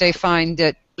if they find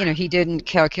that, he didn't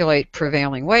calculate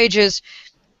prevailing wages,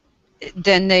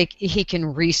 then he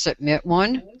can resubmit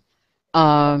one.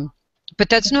 But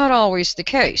that's not always the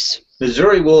case.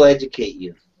 Missouri will educate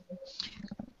you.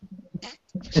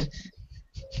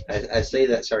 I say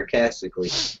that sarcastically.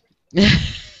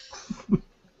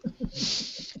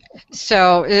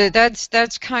 So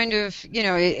that's kind of,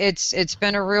 it's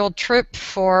been a real trip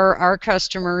for our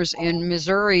customers in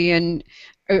Missouri, and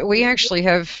we actually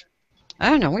have, I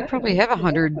don't know, we probably have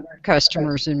 100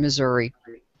 customers in Missouri.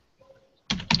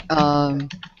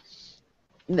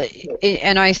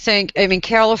 And I think, I mean,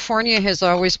 California has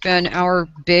always been our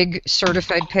big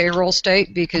certified payroll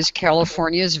state because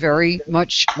California is very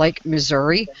much like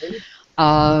Missouri.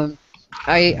 Um,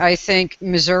 I think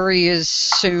Missouri is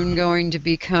soon going to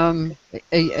become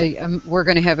we're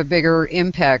going to have a bigger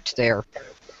impact there.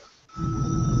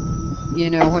 You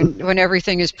know, when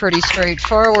everything is pretty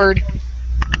straightforward,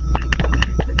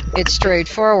 it's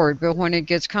straightforward, but when it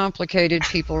gets complicated,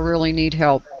 people really need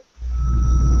help.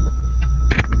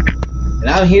 And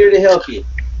I'm here to help you.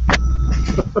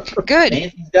 Good.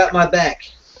 Nancy's got my back.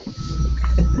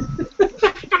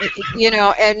 You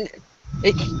know, and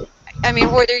I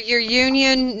mean, whether you're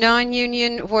union,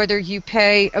 non-union, whether you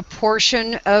pay a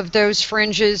portion of those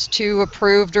fringes to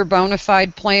approved or bona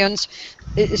fide plans,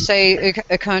 say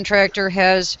a contractor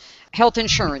has health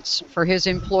insurance for his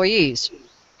employees,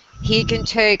 he can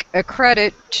take a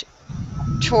credit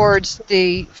towards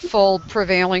the full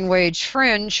prevailing wage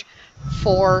fringe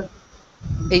for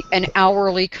an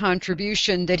hourly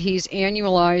contribution that he's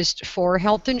annualized for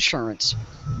health insurance.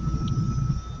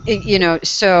 You know,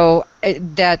 so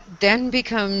that then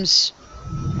becomes,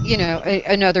 you know,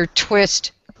 another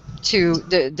twist to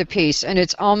the piece, and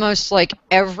it's almost like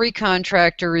every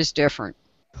contractor is different,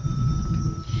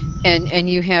 and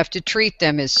you have to treat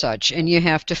them as such, and you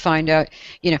have to find out,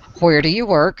 you know, where do you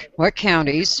work, what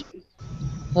counties,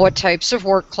 what types of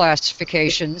work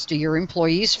classifications do your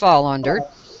employees fall under.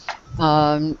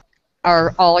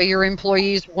 Are all your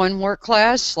employees one work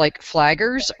class, like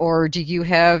flaggers, or do you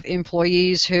have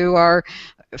employees who are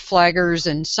flaggers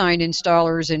and sign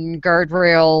installers and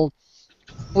guardrail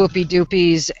whoopie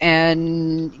doopies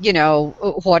and, you know,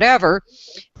 whatever?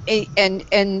 And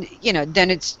you know,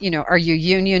 then it's, you know, are you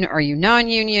union, are you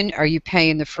non-union, are you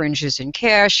paying the fringes in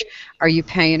cash, are you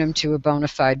paying them to a bona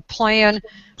fide plan,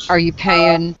 are you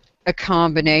paying a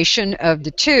combination of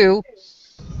the two?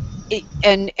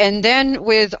 And then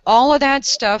with all of that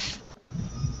stuff,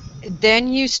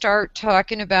 then you start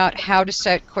talking about how to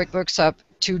set QuickBooks up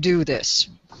to do this.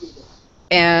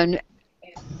 And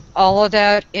all of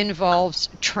that involves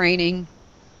training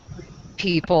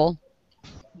people,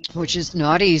 which is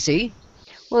not easy.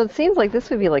 Well, it seems like this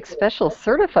would be like special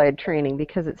certified training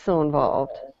because it's so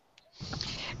involved.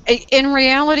 In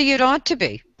reality, it ought to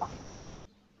be.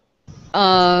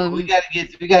 We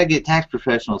gotta get tax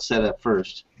professionals set up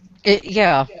first.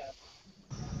 Yeah.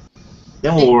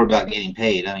 Then we'll worry about getting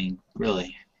paid. I mean,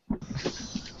 really.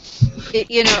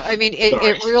 You know, I mean,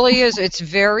 it really is. It's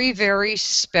very, very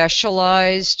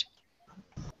specialized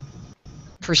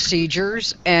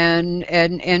procedures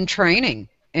and training.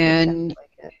 And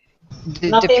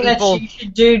Nothing that you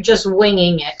should do just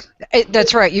winging it.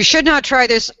 That's right. You should not try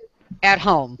this at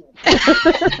home.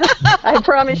 I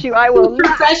promise you I will not.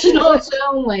 Professionals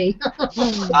only.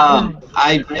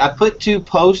 I put 2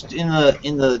 posts in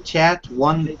the chat.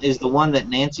 One is the one that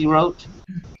Nancy wrote,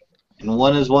 and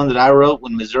one is one that I wrote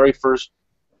when Missouri first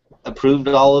approved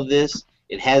all of this.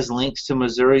 It has links to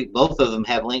Missouri. Both of them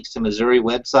have links to Missouri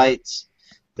websites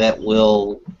that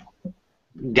will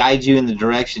guide you in the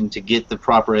direction to get the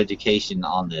proper education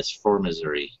on this for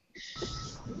Missouri.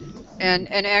 And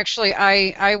actually,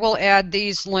 I will add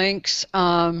these links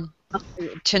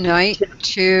tonight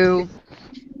to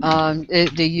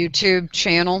the YouTube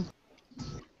channel.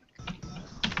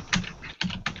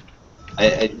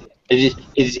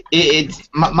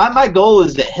 My goal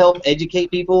is to help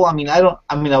educate people. I mean, I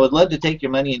would love to take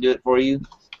your money and do it for you,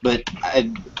 but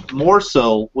I more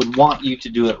so would want you to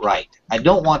do it right. I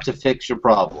don't want to fix your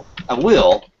problem. I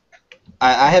will.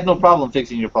 I have no problem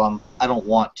fixing your problem. I don't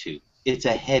want to. It's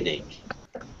a headache.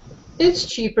 It's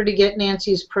cheaper to get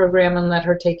Nancy's program and let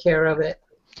her take care of it.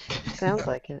 Sounds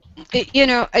like it. You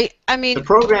know, I mean, the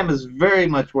program is very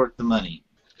much worth the money,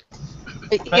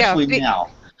 especially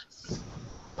now.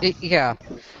 Yeah.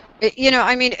 You know,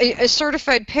 I mean, a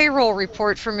certified payroll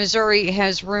report for Missouri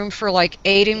has room for like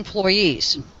 8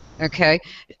 employees. Okay,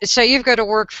 say you've got a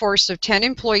workforce of 10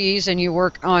 employees and you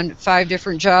work on 5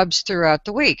 different jobs throughout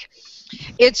the week.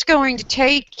 It's going to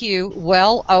take you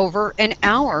well over an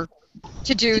hour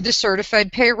to do the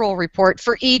certified payroll report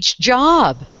for each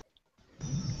job.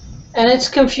 And it's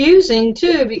confusing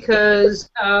too because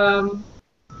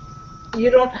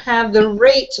you don't have the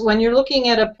rates. When you're looking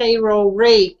at a payroll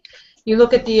rate, you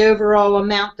look at the overall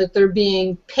amount that they're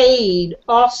being paid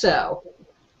also.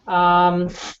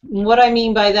 What I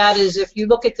mean by that is if you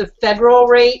look at the federal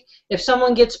rate, if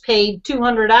someone gets paid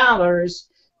 $200,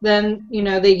 then, you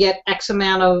know, they get X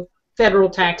amount of federal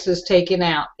taxes taken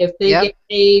out. If they get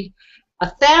paid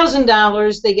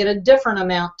 $1,000, they get a different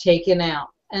amount taken out.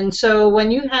 And so when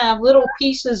you have little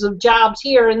pieces of jobs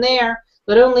here and there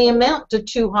that only amount to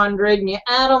 200 and you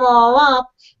add them all up,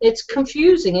 it's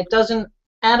confusing. It doesn't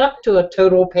add up to a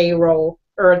total payroll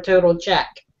or a total check.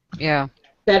 Yeah.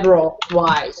 Federal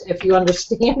wise, if you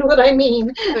understand what I mean.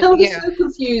 That was Yeah. so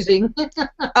confusing.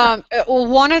 Well,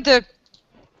 one of the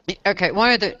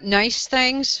nice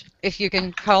things, if you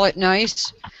can call it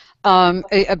nice,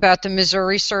 about the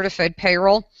Missouri Certified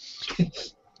Payroll,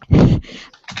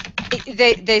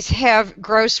 they have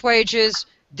gross wages,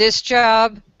 this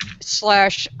job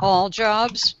 / all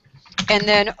jobs, and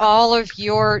then all of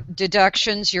your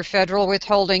deductions, your federal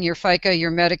withholding, your FICA,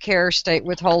 your Medicare, state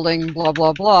withholding, blah,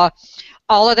 blah, blah.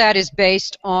 All of that is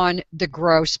based on the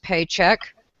gross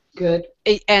paycheck. Good.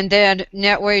 And then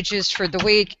net wages for the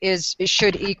week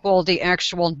should equal the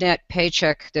actual net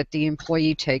paycheck that the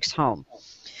employee takes home.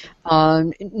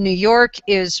 New York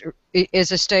is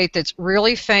a state that's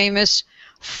really famous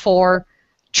for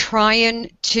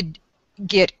trying to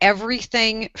get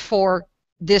everything for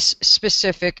this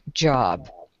specific job.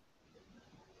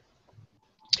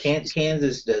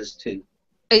 Kansas does too.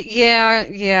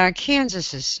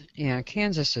 Kansas is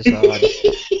odd.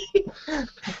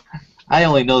 I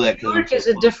only know that New York is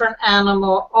a different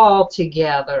animal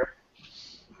altogether.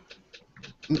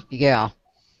 Yeah.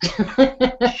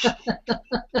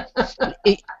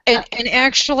 And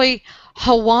actually,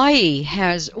 Hawaii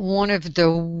has one of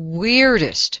the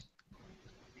weirdest.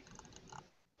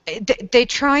 They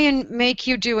try and make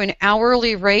you do an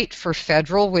hourly rate for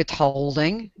federal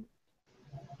withholding.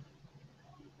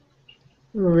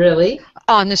 Really?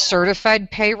 On the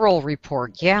certified payroll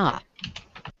report, yeah.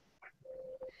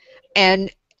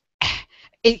 And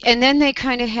then they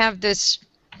kind of have this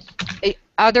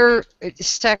other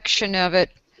section of it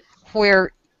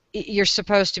where you're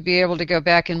supposed to be able to go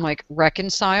back and like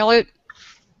reconcile it.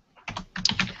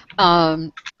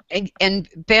 And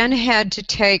Ben had to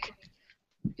take,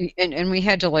 and we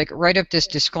had to like write up this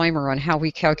disclaimer on how we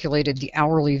calculated the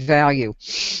hourly value.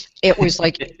 It was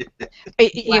like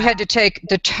you had to take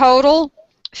the total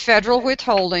federal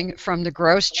withholding from the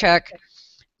gross check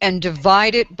and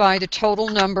divide it by the total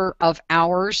number of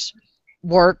hours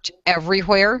worked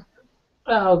everywhere.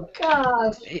 Oh,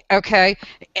 God. Okay.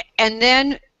 And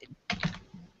then,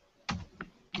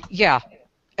 yeah.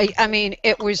 I mean,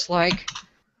 it was like...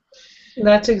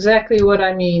 That's exactly what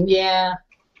I mean, yeah.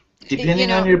 Depending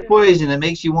on your poison, it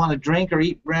makes you want to drink or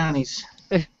eat brownies.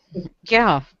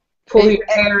 Yeah. Pull your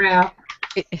hair out.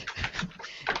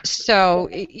 So,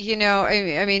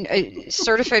 I mean,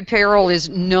 certified payroll is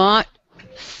not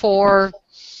for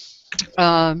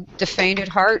the faint at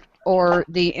heart or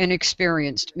the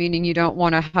inexperienced, meaning you don't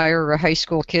want to hire a high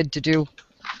school kid to do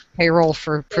payroll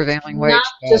for prevailing wage. Not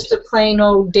just a plain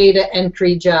old data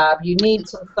entry job. You need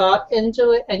some thought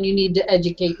into it, and you need to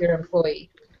educate your employee.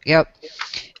 Yep.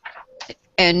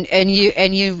 And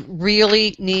you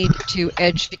really need to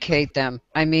educate them.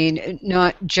 I mean,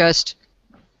 not just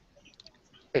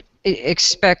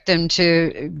expect them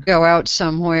to go out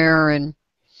somewhere and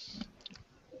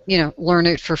learn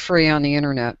it for free on the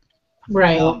internet.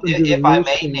 Right. If I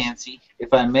may, Nancy,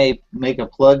 if I may make a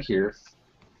plug here,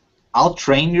 I'll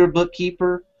train your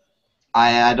bookkeeper.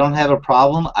 I don't have a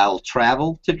problem. I'll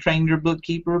travel to train your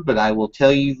bookkeeper, but I will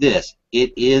tell you this: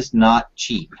 it is not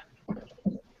cheap.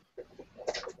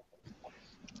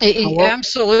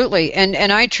 Absolutely, and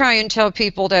I try and tell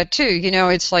people that too.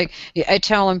 It's like I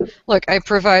tell them, look, I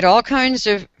provide all kinds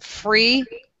of free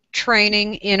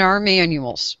training in our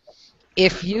manuals.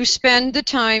 If you spend the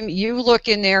time, you look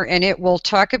in there, and it will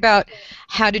talk about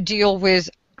how to deal with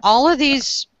all of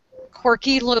these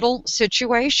quirky little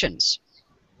situations.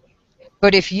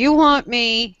 But if you want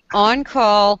me on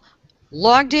call,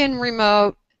 logged in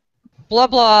remote, blah,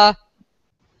 blah,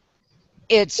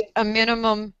 it's a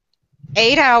minimum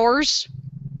 8 hours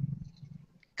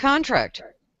contract.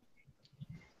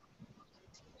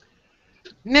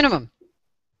 Minimum.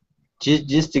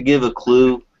 Just to give a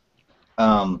clue,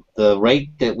 the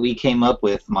rate that we came up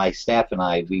with, my staff and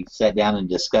I, we sat down and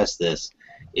discussed this.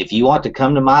 If you want to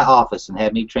come to my office and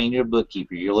have me train your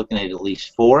bookkeeper, you're looking at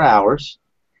least 4 hours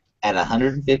at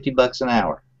 $150 an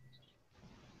hour.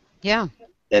 Yeah.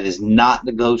 That is not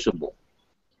negotiable.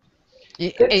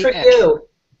 Good for you.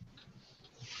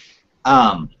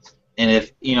 And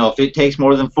if it takes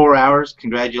more than 4 hours,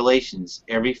 congratulations.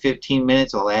 Every 15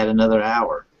 minutes, I'll add another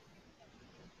hour.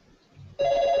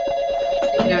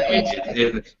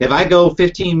 If I go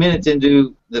 15 minutes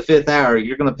into the 5th hour,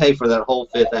 you're going to pay for that whole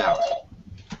 5th hour.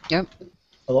 Yep.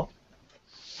 Hello?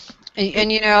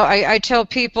 And I tell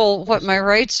people what my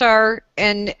rates are,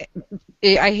 and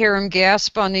I hear them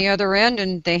gasp on the other end,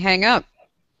 and they hang up.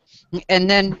 And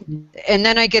then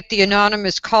I get the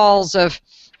anonymous calls of,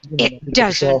 it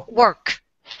doesn't work.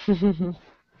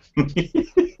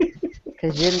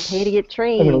 Because you didn't pay to get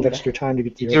I'm going to trained. extra time to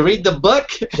get Did you read the book?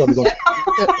 I'll be going,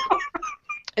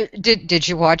 Did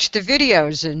you watch the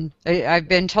videos? And I've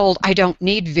been told I don't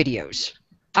need videos.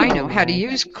 I know how to my.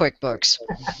 use QuickBooks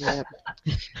Yep.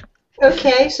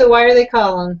 Okay, so why are they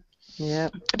calling?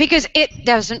 Yep. because it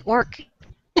doesn't work.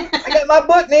 I got my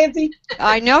book, Nancy.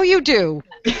 I know you do.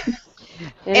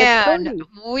 And it's And free.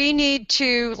 we need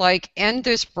to end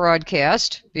this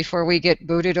broadcast before we get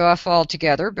booted off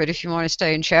altogether. But if you want to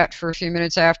stay and chat for a few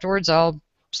minutes afterwards, I'll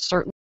certainly